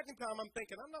 after the second time, I'm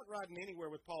thinking, I'm not riding anywhere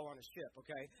with Paul on a ship,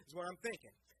 okay, is what I'm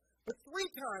thinking. But 3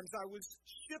 times I was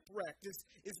shipwrecked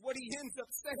is what he ends up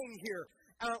saying here.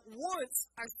 Once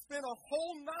I spent a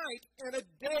whole night and a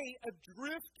day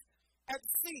adrift at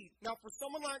sea. Now, for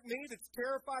someone like me that's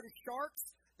terrified of sharks,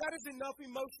 that is enough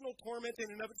emotional torment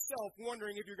in and of itself,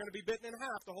 wondering if you're going to be bitten in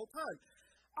half the whole time.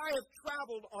 I have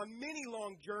traveled on many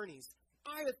long journeys.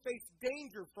 I have faced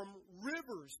danger from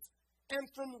rivers and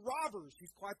from robbers.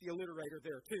 He's quite the alliterator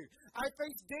there, too. I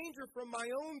faced danger from my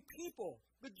own people,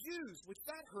 the Jews, which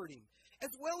that hurt him,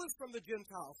 as well as from the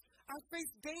Gentiles. I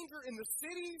faced danger in the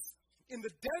cities, in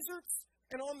the deserts,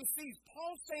 and on the seas.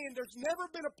 Paul's saying there's never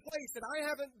been a place that I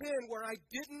haven't been where I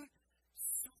didn't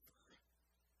suffer.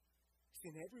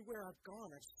 And everywhere I've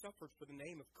gone, I've suffered for the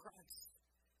name of Christ.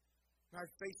 And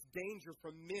I've faced danger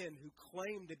from men who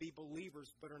claim to be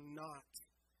believers but are not.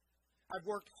 I've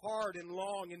worked hard and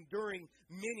long, enduring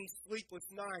many sleepless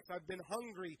nights. I've been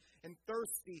hungry and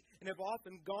thirsty and have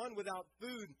often gone without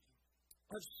food.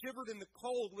 I've shivered in the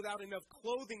cold without enough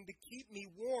clothing to keep me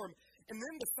warm. And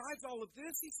then besides all of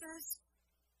this, he says,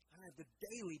 I have the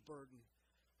daily burden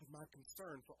of my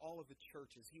concern for all of the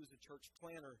churches. He was a church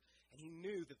planner, and he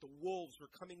knew that the wolves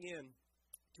were coming in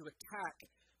to attack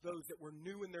those that were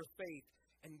new in their faith.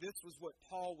 And this was what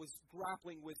Paul was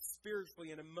grappling with spiritually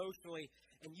and emotionally.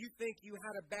 And you think you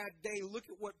had a bad day, look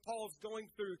at what Paul's going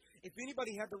through. If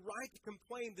anybody had the right to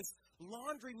complain, this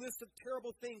laundry list of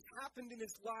terrible things happened in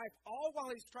his life, all while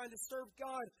he's trying to serve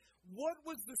God. What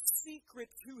was the secret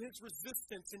to his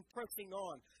resistance in pressing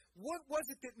on? What was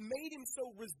it that made him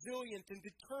so resilient and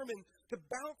determined to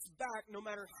bounce back no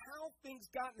matter how things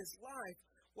got in his life?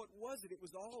 What was it? It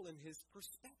was all in his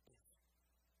perspective.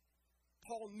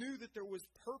 Paul knew that there was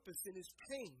purpose in his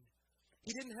pain.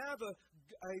 He didn't have a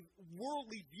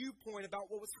worldly viewpoint about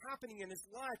what was happening in his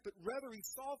life, but rather he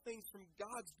saw things from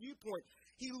God's viewpoint.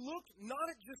 He looked not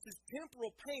at just his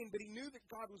temporal pain, but he knew that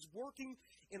God was working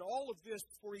in all of this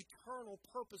for eternal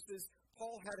purposes.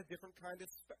 Paul had a different kind of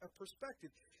perspective.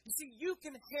 You see, you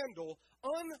can handle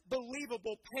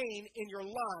unbelievable pain in your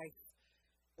life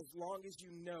as long as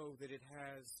you know that it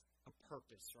has a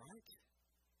purpose, right?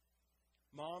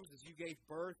 Moms, as you gave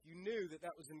birth, you knew that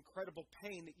that was incredible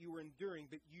pain that you were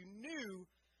enduring, but you knew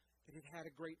that it had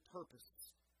a great purpose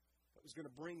that was going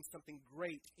to bring something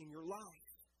great in your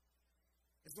life.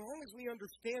 As long as we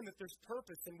understand that there's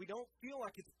purpose and we don't feel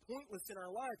like it's pointless in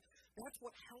our life, that's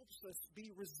what helps us be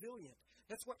resilient.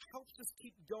 That's what helps us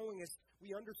keep going as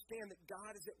we understand that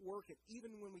God is at work, and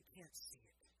even when we can't see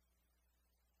it.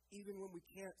 Even when we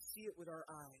can't see it with our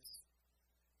eyes.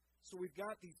 So we've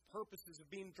got these purposes of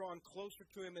being drawn closer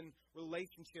to Him in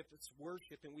relationship, that's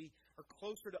worship, and we are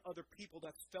closer to other people,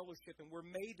 that's fellowship, and we're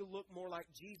made to look more like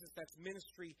Jesus, that's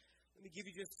ministry. Let me give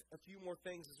you just a few more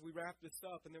things as we wrap this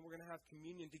up, and then we're going to have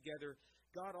communion together.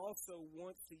 God also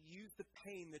wants to use the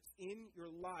pain that's in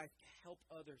your life to help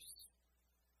others,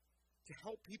 to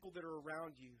help people that are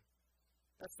around you.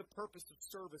 That's the purpose of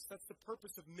service. That's the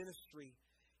purpose of ministry.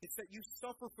 It's that you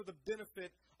suffer for the benefit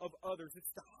of others.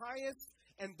 It's the highest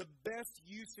and the best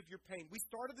use of your pain. We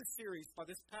started the series by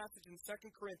this passage in 2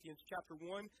 Corinthians chapter 1,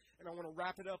 and I want to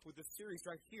wrap it up with this series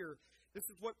right here. This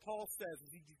is what Paul says.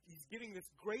 He's giving this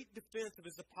great defense of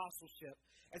his apostleship.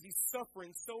 As he's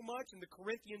suffering so much, and the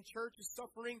Corinthian church is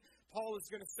suffering, Paul is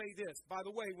going to say this. By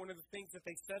the way, one of the things that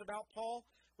they said about Paul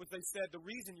was they said, the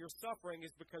reason you're suffering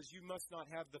is because you must not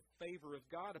have the favor of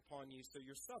God upon you, so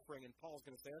you're suffering. And Paul's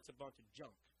going to say, that's a bunch of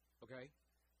junk. Okay?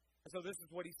 And so this is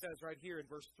what he says right here in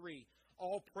verse 3.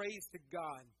 All praise to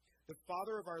God, the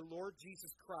Father of our Lord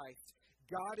Jesus Christ.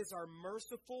 God is our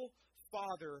merciful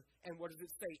Father, and what does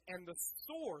it say? And the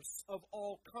source of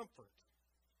all comfort.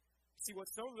 See, what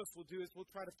some of us will do is we'll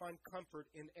try to find comfort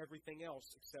in everything else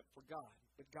except for God.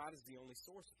 But God is the only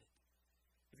source of it.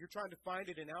 If you're trying to find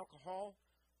it in alcohol,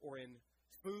 or in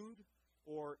food,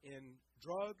 or in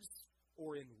drugs,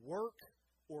 or in work,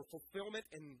 or fulfillment,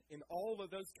 and in all of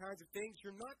those kinds of things,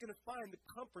 you're not going to find the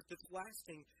comfort that's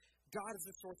lasting. God is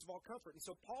the source of all comfort. And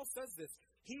so Paul says this.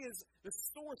 He is the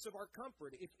source of our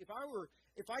comfort. If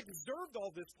I deserved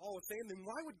all this, Paul is saying, then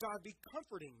why would God be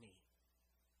comforting me?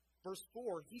 Verse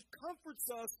 4, He comforts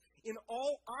us in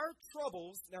all our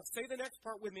troubles. Now say the next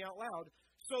part with me out loud.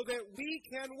 So that we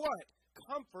can what?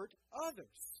 Comfort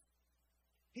others.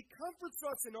 He comforts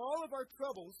us in all of our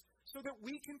troubles so that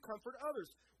we can comfort others.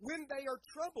 When they are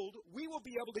troubled, we will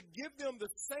be able to give them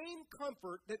the same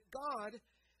comfort that God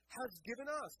has given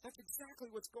us. That's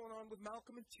exactly what's going on with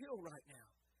Malcolm and Jill right now.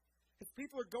 If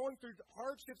people are going through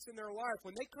hardships in their life,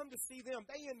 when they come to see them,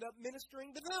 they end up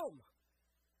ministering to them.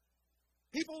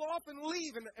 People often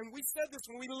leave, and we said this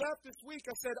when we left this week.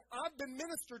 I said, I've been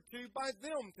ministered to by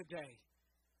them today.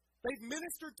 They've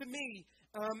ministered to me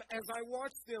as I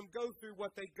watch them go through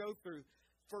what they go through.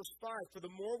 Verse 5, for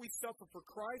the more we suffer for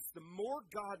Christ, the more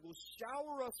God will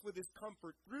shower us with His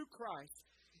comfort through Christ.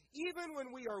 Even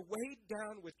when we are weighed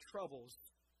down with troubles,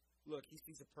 look, He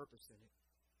sees a purpose in it.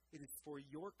 It is for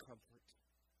your comfort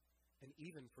and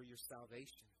even for your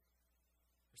salvation.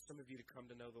 for some of you to come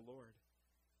to know the Lord.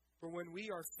 For when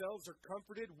we ourselves are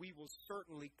comforted, we will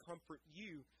certainly comfort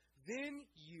you. Then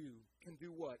you can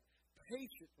do what?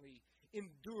 Patiently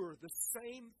endure the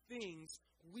same things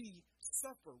we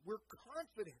suffer. We're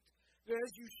confident that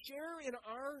as you share in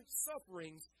our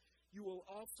sufferings, you will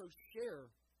also share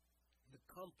the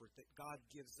comfort that God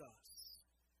gives us.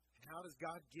 And how does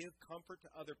God give comfort to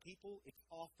other people? It's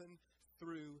often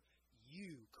through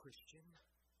you, Christian.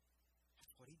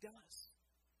 That's what He does.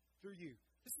 Through you.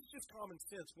 This is just common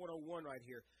sense 101 right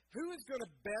here. Who is going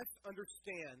to best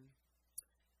understand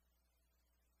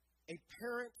a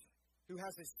parent who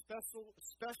has a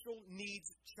special needs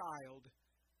child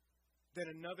than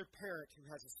another parent who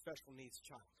has a special needs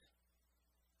child?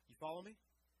 You follow me?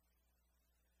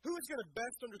 Who is going to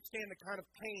best understand the kind of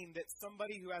pain that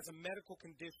somebody who has a medical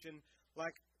condition,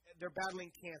 like they're battling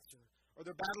cancer or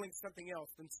they're battling something else,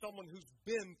 than someone who's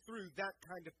been through that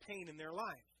kind of pain in their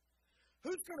life?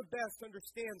 Who's going to best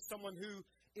understand someone who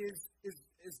is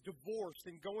divorced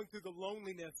and going through the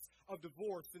loneliness of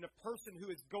divorce than a person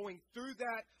who is going through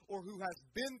that or who has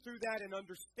been through that and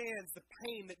understands the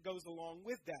pain that goes along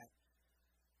with that?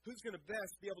 Who's going to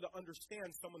best be able to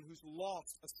understand someone who's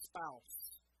lost a spouse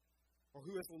or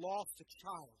who has lost a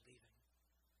child even?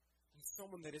 And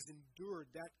someone that has endured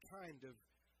that kind of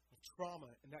trauma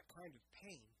and that kind of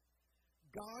pain.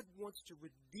 God wants to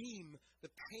redeem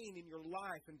the pain in your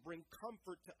life and bring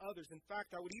comfort to others. In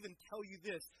fact, I would even tell you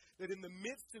this, that in the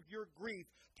midst of your grief,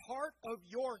 part of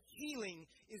your healing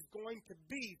is going to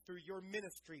be through your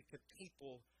ministry to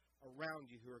people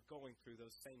around you who are going through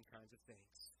those same kinds of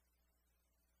things.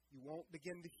 You won't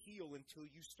begin to heal until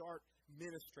you start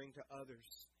ministering to others.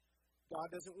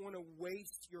 God doesn't want to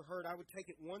waste your hurt. I would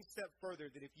take it one step further,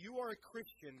 that if you are a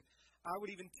Christian, I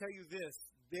would even tell you this.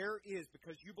 There is,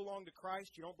 because you belong to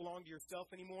Christ, you don't belong to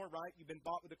yourself anymore, right? You've been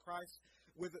bought with a price,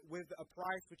 with a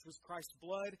price which was Christ's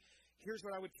blood. Here's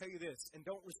what I would tell you this, and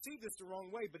don't receive this the wrong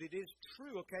way, but it is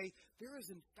true, okay? There is,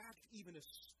 in fact, even a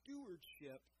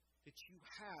stewardship that you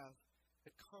have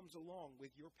that comes along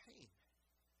with your pain,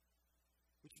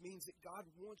 which means that God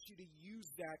wants you to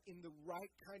use that in the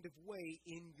right kind of way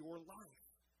in your life.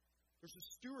 There's a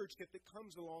stewardship that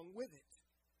comes along with it.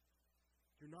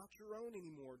 You're not your own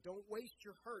anymore. Don't waste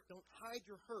your hurt. Don't hide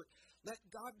your hurt. Let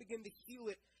God begin to heal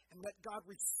it and let God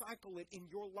recycle it in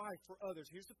your life for others.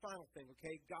 Here's the final thing,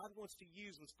 okay? God wants to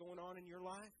use what's going on in your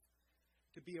life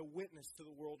to be a witness to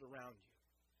the world around you.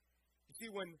 You see,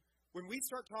 when we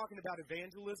start talking about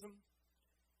evangelism,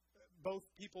 both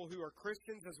people who are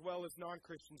Christians as well as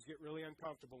non-Christians get really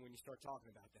uncomfortable when you start talking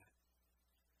about that.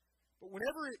 But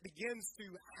whenever it begins to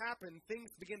happen, things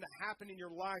begin to happen in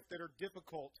your life that are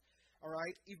difficult. All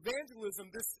right, evangelism,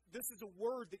 this is a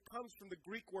word that comes from the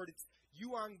Greek word. It's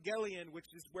euangelion, which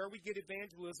is where we get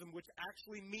evangelism, which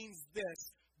actually means this,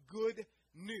 good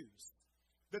news.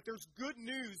 That there's good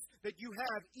news that you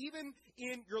have even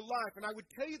in your life. And I would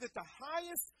tell you that the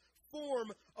highest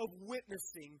form of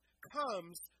witnessing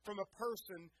comes from a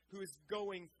person who is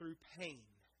going through pain.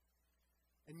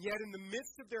 And yet in the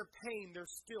midst of their pain,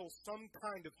 there's still some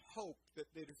kind of hope that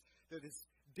is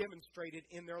demonstrated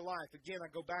in their life. Again, I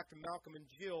go back to Malcolm and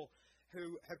Jill,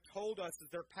 who have told us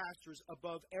as their pastors,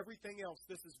 above everything else,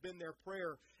 this has been their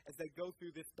prayer as they go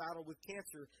through this battle with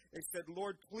cancer. They said,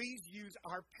 Lord, please use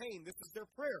our pain. This is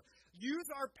their prayer. Use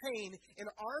our pain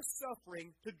and our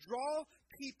suffering to draw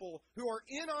people who are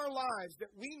in our lives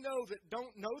that we know that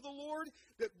don't know the Lord,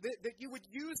 that you would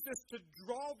use this to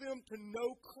draw them to know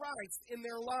Christ in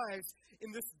their lives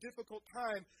in this difficult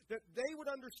time, that they would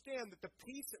understand that the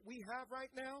peace that we have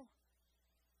right now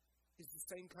is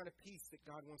the same kind of peace that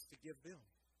God wants to give them.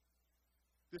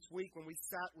 This week when we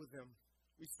sat with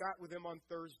them on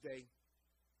Thursday,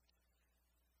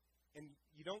 and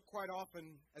you don't quite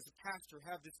often, as a pastor,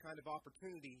 have this kind of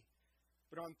opportunity,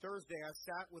 but on Thursday I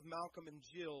sat with Malcolm and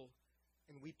Jill,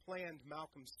 and we planned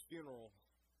Malcolm's funeral.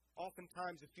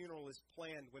 Oftentimes a funeral is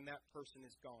planned when that person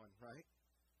is gone, right?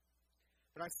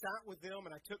 But I sat with them,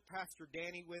 and I took Pastor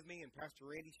Danny with me, and Pastor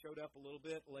Randy showed up a little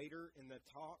bit later in the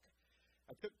talk.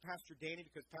 I took Pastor Danny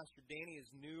because Pastor Danny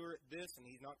is newer at this, and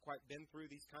he's not quite been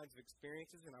through these kinds of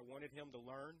experiences, and I wanted him to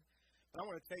learn. But I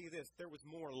want to tell you this, there was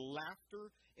more laughter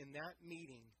in that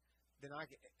meeting than I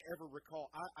could ever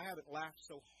recall. I haven't laughed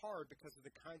so hard because of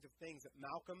the kinds of things that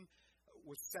Malcolm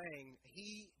was saying.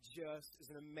 He just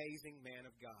is an amazing man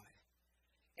of God.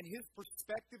 And his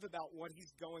perspective about what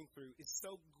he's going through is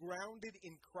so grounded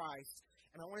in Christ.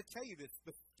 And I want to tell you this,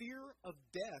 the fear of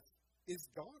death is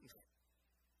gone.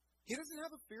 He doesn't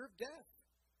have a fear of death.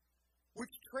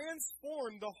 which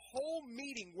transformed the whole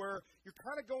meeting where you're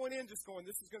kind of going in just going,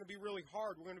 this is going to be really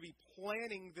hard. We're going to be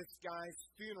planning this guy's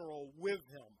funeral with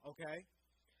him, okay?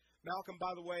 Malcolm,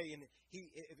 by the way, and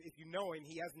if you know him,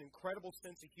 he has an incredible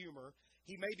sense of humor.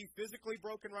 He may be physically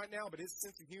broken right now, but his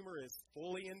sense of humor is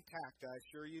fully intact, I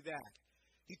assure you that.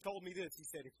 He told me this. He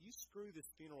said, if you screw this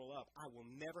funeral up, I will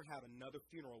never have another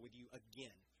funeral with you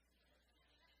again.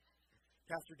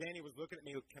 Pastor Danny was looking at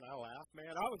me, can I laugh,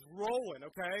 man? I was rolling,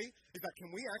 okay? He's like,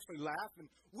 can we actually laugh? And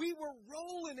we were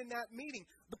rolling in that meeting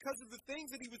because of the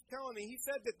things that he was telling me. He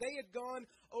said that they had gone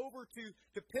over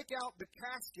to pick out the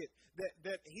casket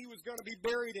that he was going to be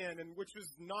buried in, and which was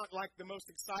not like the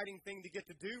most exciting thing to get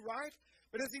to do, right?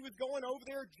 But as he was going over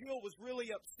there, Jill was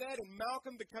really upset, and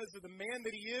Malcolm, because of the man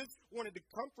that he is, wanted to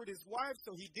comfort his wife,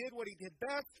 so he did what he did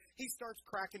best. He starts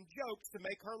cracking jokes to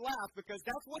make her laugh because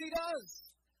that's what he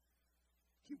does.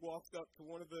 He walks up to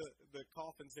one of the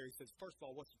coffins there. He says, first of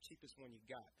all, what's the cheapest one you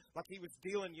got? Like he was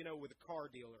dealing, with a car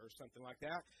dealer or something like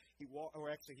that. He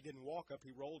didn't walk up.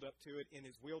 He rolled up to it in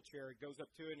his wheelchair. He goes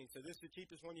up to it and he said, this is the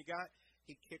cheapest one you got?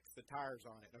 He kicks the tires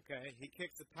on it, okay? He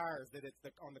kicks the tires that it's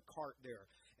on the cart there.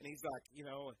 And he's like,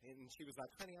 and she was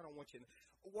like, honey, I don't want you.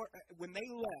 When they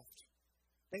left,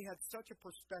 they had such a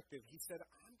perspective. He said,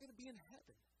 I'm going to be in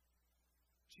heaven.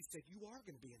 She said, you are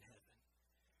going to be in heaven.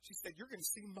 She said, you're going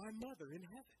to see my mother in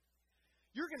heaven.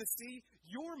 You're going to see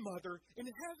your mother in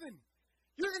heaven.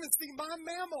 You're going to see my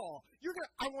mamaw.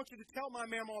 I want you to tell my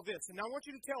mamaw this, and I want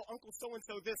you to tell Uncle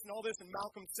so-and-so this and all this. And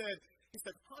Malcolm said, he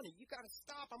said, honey, you got to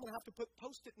stop. I'm going to have to put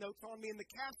Post-it notes on me in the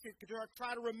casket because I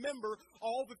try to remember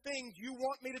all the things you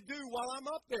want me to do while I'm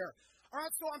up there. All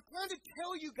right, so I'm trying to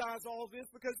tell you guys all this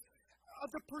because of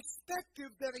the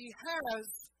perspective that he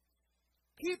has.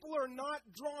 People are not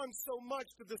drawn so much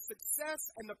to the success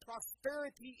and the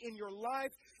prosperity in your life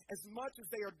as much as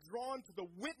they are drawn to the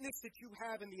witness that you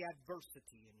have in the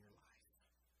adversity in your life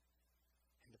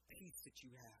and the peace that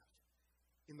you have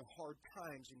in the hard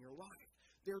times in your life.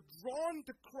 They're drawn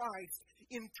to Christ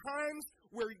in times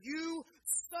where you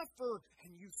suffer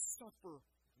and you suffer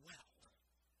well.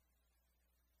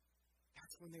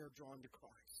 That's when they are drawn to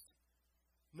Christ.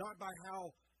 Not by how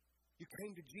you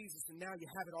came to Jesus and now you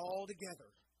have it all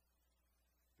together.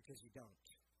 Because you don't.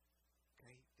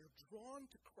 Okay? They're drawn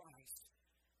to Christ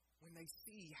when they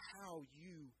see how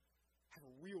you have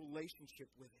a real relationship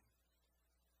with Him.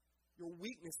 Your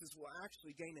weaknesses will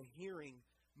actually gain a hearing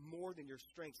more than your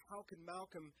strengths. How can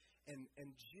Malcolm and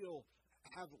Jill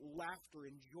have laughter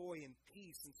and joy and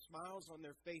peace and smiles on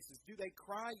their faces? Do they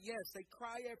cry? Yes, they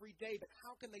cry every day. But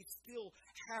how can they still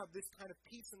have this kind of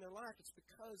peace in their life? It's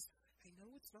because they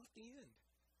know it's not the end.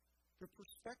 Their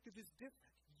perspective is different.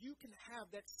 You can have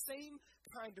that same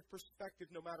kind of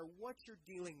perspective no matter what you're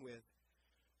dealing with.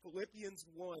 Philippians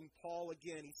 1, Paul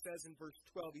again, he says in verse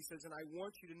 12, he says, and I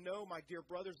want you to know, my dear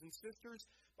brothers and sisters,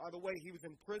 by the way, he was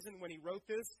in prison when he wrote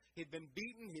this. He'd been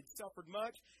beaten. He'd suffered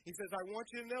much. He says, I want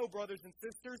you to know, brothers and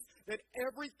sisters, that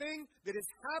everything that has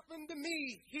happened to me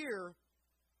here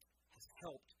has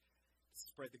helped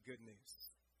spread the good news.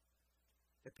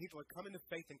 That people are coming to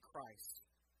faith in Christ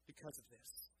because of this.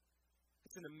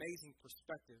 It's an amazing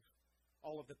perspective.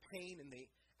 All of the pain and the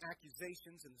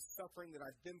accusations and the suffering that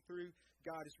I've been through,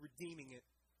 God is redeeming it.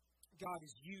 God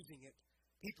is using it.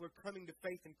 People are coming to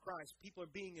faith in Christ. People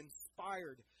are being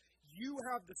inspired. You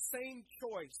have the same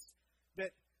choice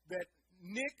that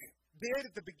Nick did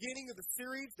at the beginning of the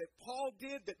series, that Paul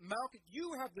did, that Malcolm. You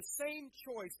have the same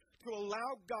choice to allow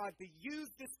God to use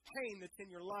this pain that's in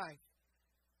your life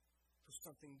for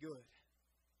something good.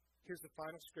 Here's the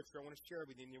final scripture I want to share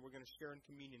with you, and we're going to share in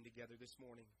communion together this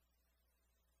morning.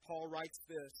 Paul writes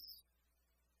this.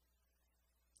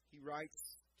 He writes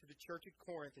to the church at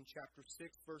Corinth in chapter 6,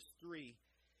 verse 3.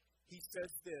 He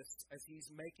says this as he's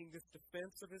making this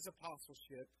defense of his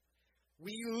apostleship.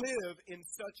 We live in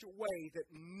such a way that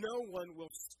no one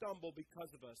will stumble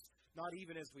because of us, not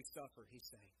even as we suffer, he's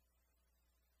saying.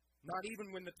 Not even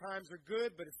when the times are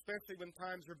good, but especially when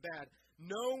times are bad.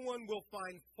 No one will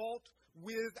find fault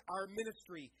with our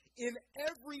ministry. In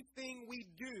everything we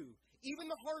do, even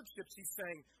the hardships, he's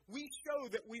saying, we show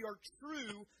that we are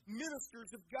true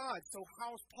ministers of God. So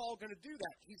how is Paul going to do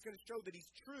that? He's going to show that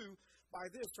he's true by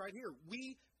this right here.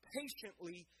 We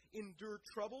patiently endure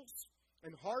troubles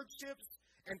and hardships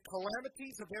and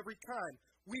calamities of every kind.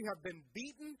 We have been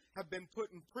beaten, have been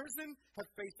put in prison, have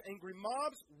faced angry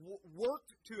mobs,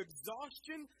 worked to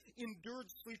exhaustion, endured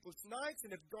sleepless nights,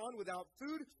 and have gone without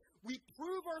food. We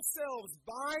prove ourselves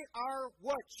by our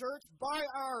what, church? By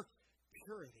our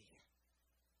purity.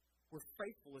 We're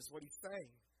faithful is what he's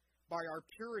saying. By our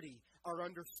purity, our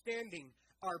understanding,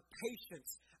 our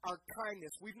patience, our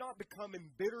kindness. We've not become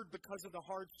embittered because of the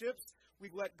hardships.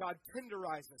 We've let God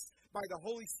tenderize us by the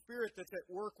Holy Spirit that's at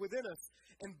work within us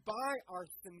and by our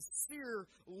sincere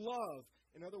love.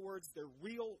 In other words, they're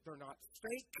real, they're not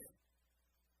fake.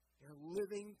 They're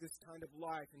living this kind of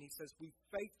life. And he says, we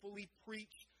faithfully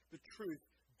preach the truth.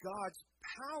 God's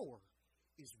power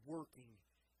is working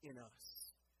in us.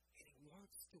 And he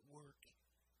wants to work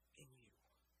in you.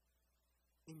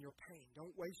 In your pain.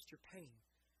 Don't waste your pain.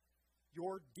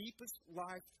 Your deepest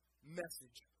life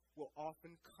message will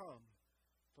often come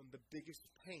from the biggest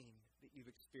pain that you've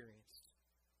experienced.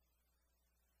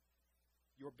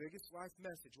 Your biggest life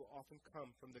message will often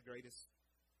come from the greatest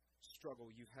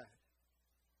struggle you've had.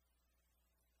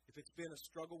 If it's been a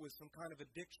struggle with some kind of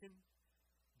addiction,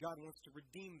 God wants to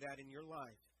redeem that in your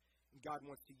life. And God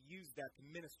wants to use that to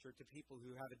minister to people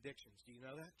who have addictions. Do you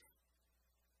know that?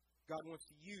 God wants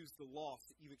to use the loss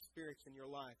that you've experienced in your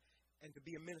life and to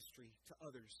be a ministry to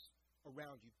others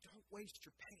around you. Don't waste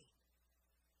your pain.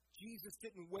 Jesus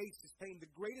didn't waste his pain.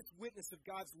 The greatest witness of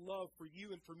God's love for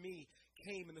you and for me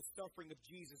came in the suffering of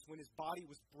Jesus when his body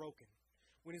was broken,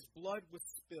 when his blood was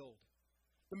spilled.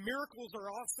 The miracles are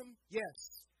awesome, yes.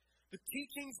 The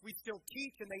teachings we still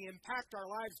teach and they impact our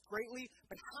lives greatly,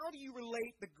 but how do you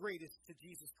relate the greatest to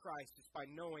Jesus Christ? It's by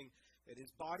knowing that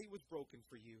his body was broken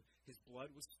for you, his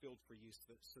blood was spilled for you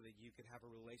so that you could have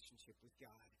a relationship with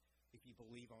God if you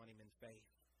believe on him in faith.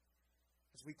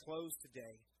 As we close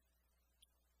today,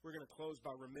 we're going to close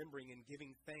by remembering and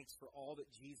giving thanks for all that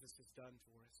Jesus has done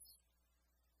for us.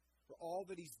 For all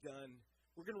that he's done,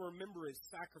 we're going to remember his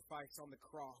sacrifice on the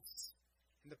cross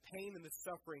and the pain and the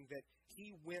suffering that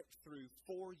he went through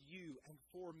for you and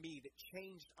for me that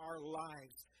changed our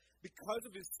lives. Because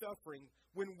of his suffering,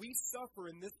 when we suffer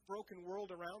in this broken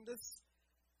world around us,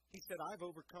 he said, I've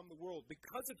overcome the world.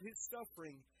 Because of his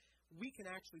suffering, we can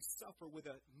actually suffer with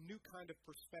a new kind of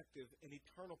perspective, an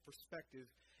eternal perspective,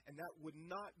 and that would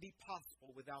not be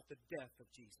possible without the death of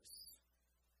Jesus.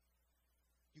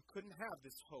 You couldn't have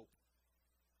this hope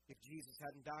if Jesus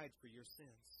hadn't died for your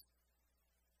sins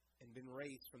and been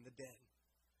raised from the dead.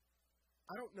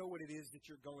 I don't know what it is that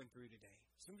you're going through today.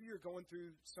 Some of you are going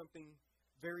through something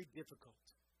very difficult.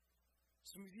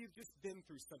 Some of you have just been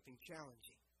through something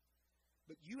challenging.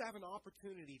 But you have an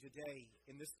opportunity today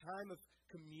in this time of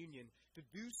communion to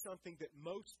do something that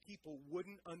most people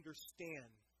wouldn't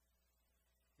understand.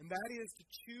 And that is to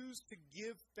choose to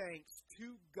give thanks to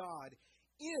God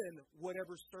in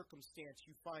whatever circumstance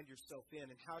you find yourself in.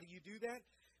 And how do you do that?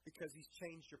 Because he's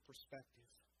changed your perspective.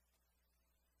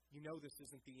 You know this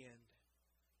isn't the end.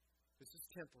 This is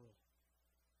temporal.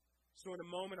 So in a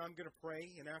moment I'm going to pray,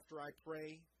 and after I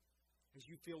pray, as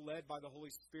you feel led by the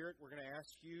Holy Spirit, we're going to ask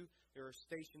you, there are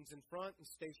stations in front and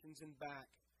stations in back.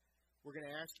 We're going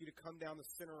to ask you to come down the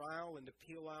center aisle and to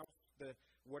peel out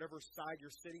whatever side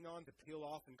you're sitting on, to peel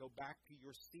off and go back to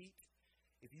your seat.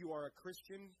 If you are a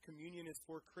Christian, communion is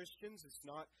for Christians. It's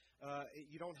not,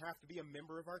 you don't have to be a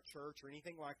member of our church or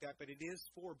anything like that, but it is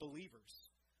for believers,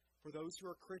 for those who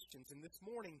are Christians. And this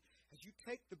morning, as you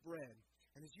take the bread,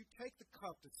 and as you take the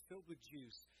cup that's filled with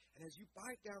juice, and as you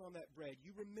bite down on that bread,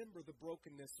 you remember the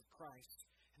brokenness of Christ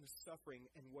and the suffering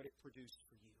and what it produced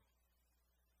for you.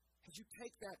 As you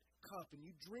take that cup and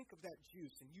you drink of that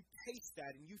juice and you taste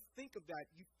that and you think of that,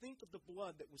 you think of the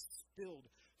blood that was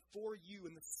spilled for you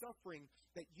and the suffering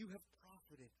that you have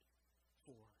profited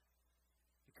for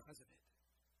because of it.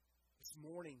 This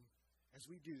morning, as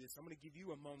we do this, I'm going to give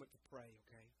you a moment to pray,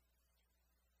 okay?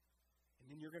 And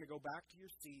then you're going to go back to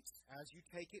your seats. As you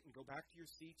take it and go back to your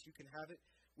seats, you can have it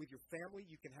with your family.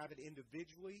 You can have it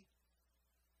individually.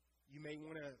 You may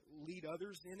want to lead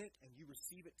others in it, and you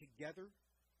receive it together.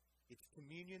 It's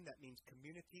communion. That means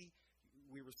community.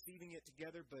 We're receiving it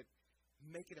together, but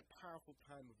make it a powerful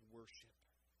time of worship.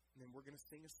 And then we're going to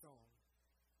sing a song,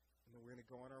 and then we're going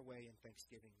to go on our way in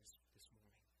thanksgiving this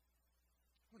morning.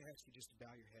 I want to ask you just to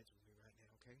bow your heads with me right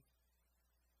now, okay?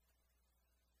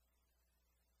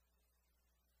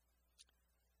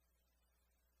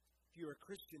 If you're a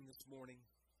Christian this morning,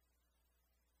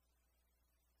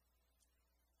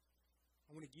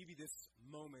 I want to give you this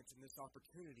moment and this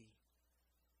opportunity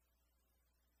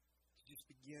to just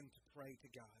begin to pray to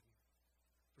God.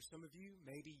 For some of you,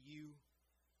 maybe you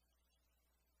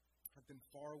have been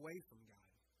far away from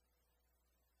God.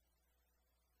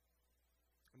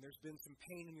 And there's been some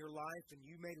pain in your life and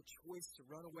you made a choice to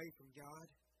run away from God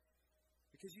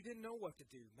because you didn't know what to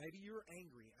do. Maybe you're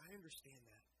angry. I understand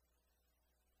that.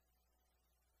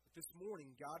 This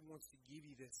morning, God wants to give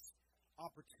you this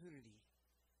opportunity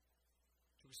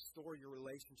to restore your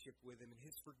relationship with Him. And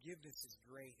His forgiveness is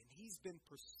great. And He's been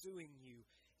pursuing you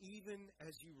even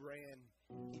as you ran,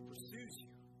 He pursues you.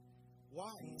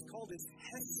 Why? It's called His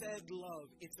Hesed love.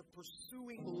 It's a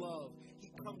pursuing love. He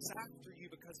comes after you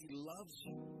because He loves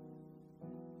you.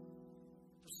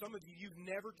 For some of you, you've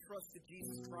never trusted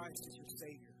Jesus Christ as your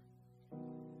Savior.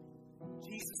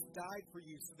 Jesus died for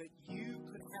you so that you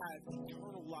could have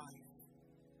eternal life.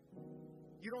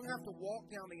 You don't have to walk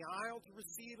down the aisle to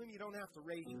receive Him. You don't have to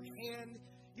raise your hand.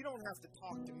 You don't have to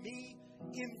talk to me.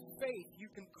 In faith, you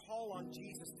can call on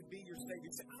Jesus to be your Savior.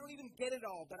 You say, I don't even get it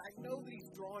all, but I know that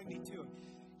He's drawing me to Him.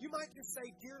 You might just say,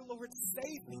 Dear Lord,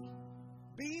 save me.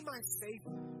 Be my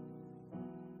Savior.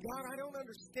 God, I don't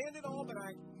understand it all, but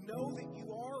I know that you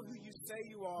are who you say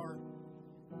you are.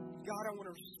 God, I want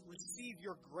to receive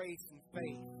your grace and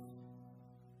faith.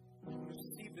 I want to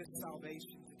receive this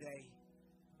salvation today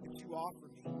that you offer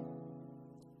me.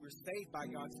 We're saved by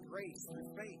God's grace through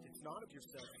faith. It's not of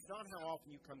yourself. It's not how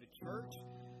often you come to church,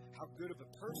 how good of a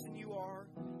person you are,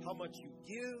 how much you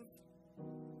give.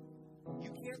 You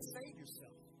can't save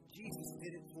yourself. Jesus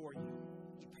did it for you.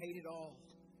 He paid it all.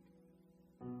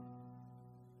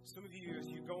 Some of you, as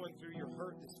you're going through your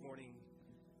hurt this morning,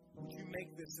 would you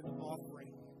make this an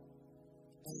offering,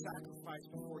 a sacrifice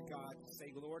before God and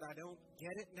say, Lord, I don't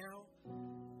get it now.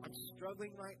 I'm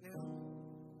struggling right now,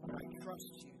 but I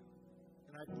trust you.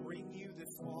 And I bring you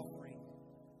this offering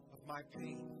of my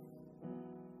pain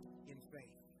in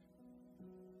faith.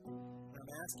 And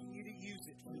I'm asking you to use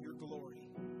it for your glory.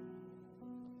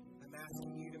 I'm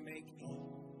asking you to make me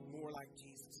more like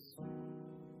Jesus.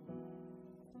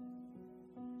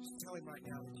 Just tell Him right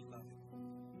now that you love Him.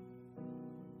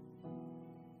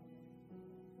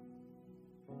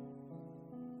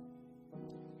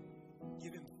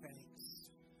 Give Him thanks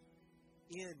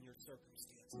in your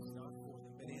circumstances, not for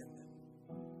them, but in them.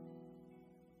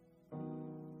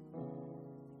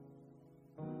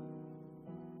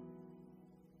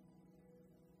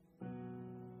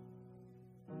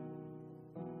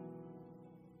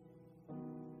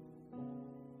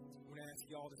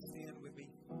 Y'all to stand with me.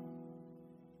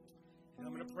 And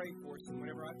I'm going to pray for us. And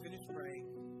whenever I finish praying,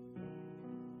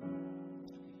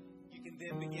 you can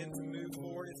then begin to move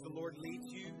forward as the Lord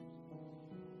leads you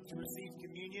to receive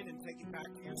communion and take it back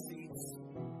to your seats.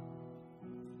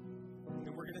 And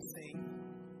then we're going to sing.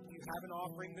 If you have an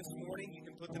offering this morning, you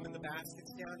can put them in the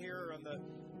baskets down here or on the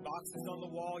boxes on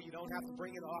the wall. You don't have to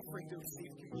bring an offering to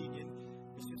receive communion.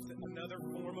 It's just another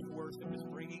form of worship, is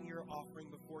bringing your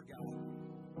offering before God.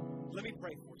 Let me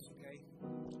pray for us, okay?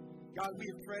 God, we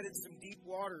have treaded some deep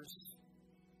waters,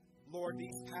 Lord,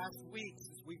 these past weeks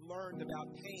as we've learned about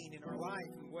pain in our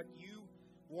life and what you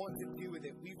want to do with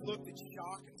it. We've looked at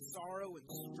shock and sorrow and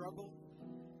struggle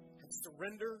and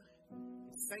surrender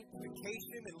and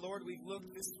sanctification. And Lord, we've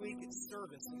looked this week at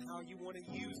service and how you want to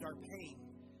use our pain,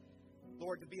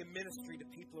 Lord, to be a ministry to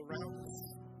people around us.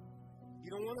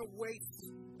 You don't want to waste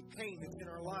the pain that's in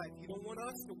our life. You don't want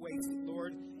us to waste it,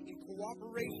 Lord. In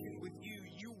cooperation with you,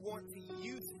 you want to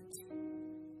use it.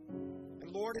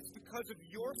 And Lord, it's because of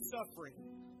your suffering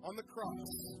on the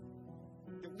cross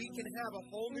that we can have a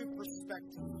whole new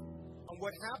perspective on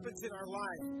what happens in our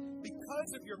life because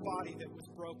of your body that was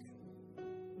broken.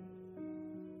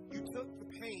 You took the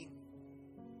pain,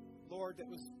 Lord, that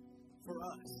was for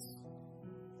us.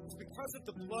 It's because of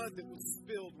the blood that was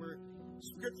spilled where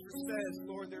Scripture says,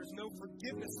 Lord, there's no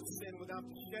forgiveness of sin without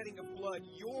the shedding of blood.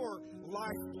 Your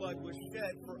lifeblood was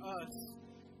shed for us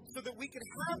so that we can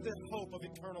have the hope of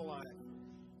eternal life.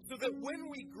 So that when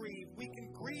we grieve, we can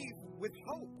grieve with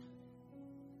hope.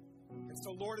 And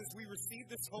so, Lord, as we receive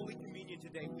this Holy Communion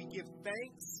today, we give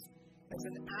thanks as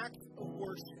an act of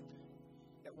worship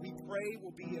that we pray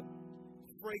will be a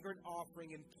fragrant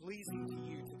offering and pleasing to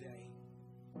you today.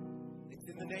 It's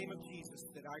in the name of Jesus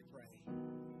that I pray.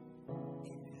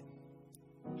 Amen.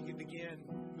 You can begin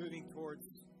moving towards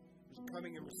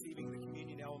coming and receiving the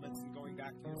communion elements and going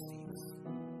back to your seat.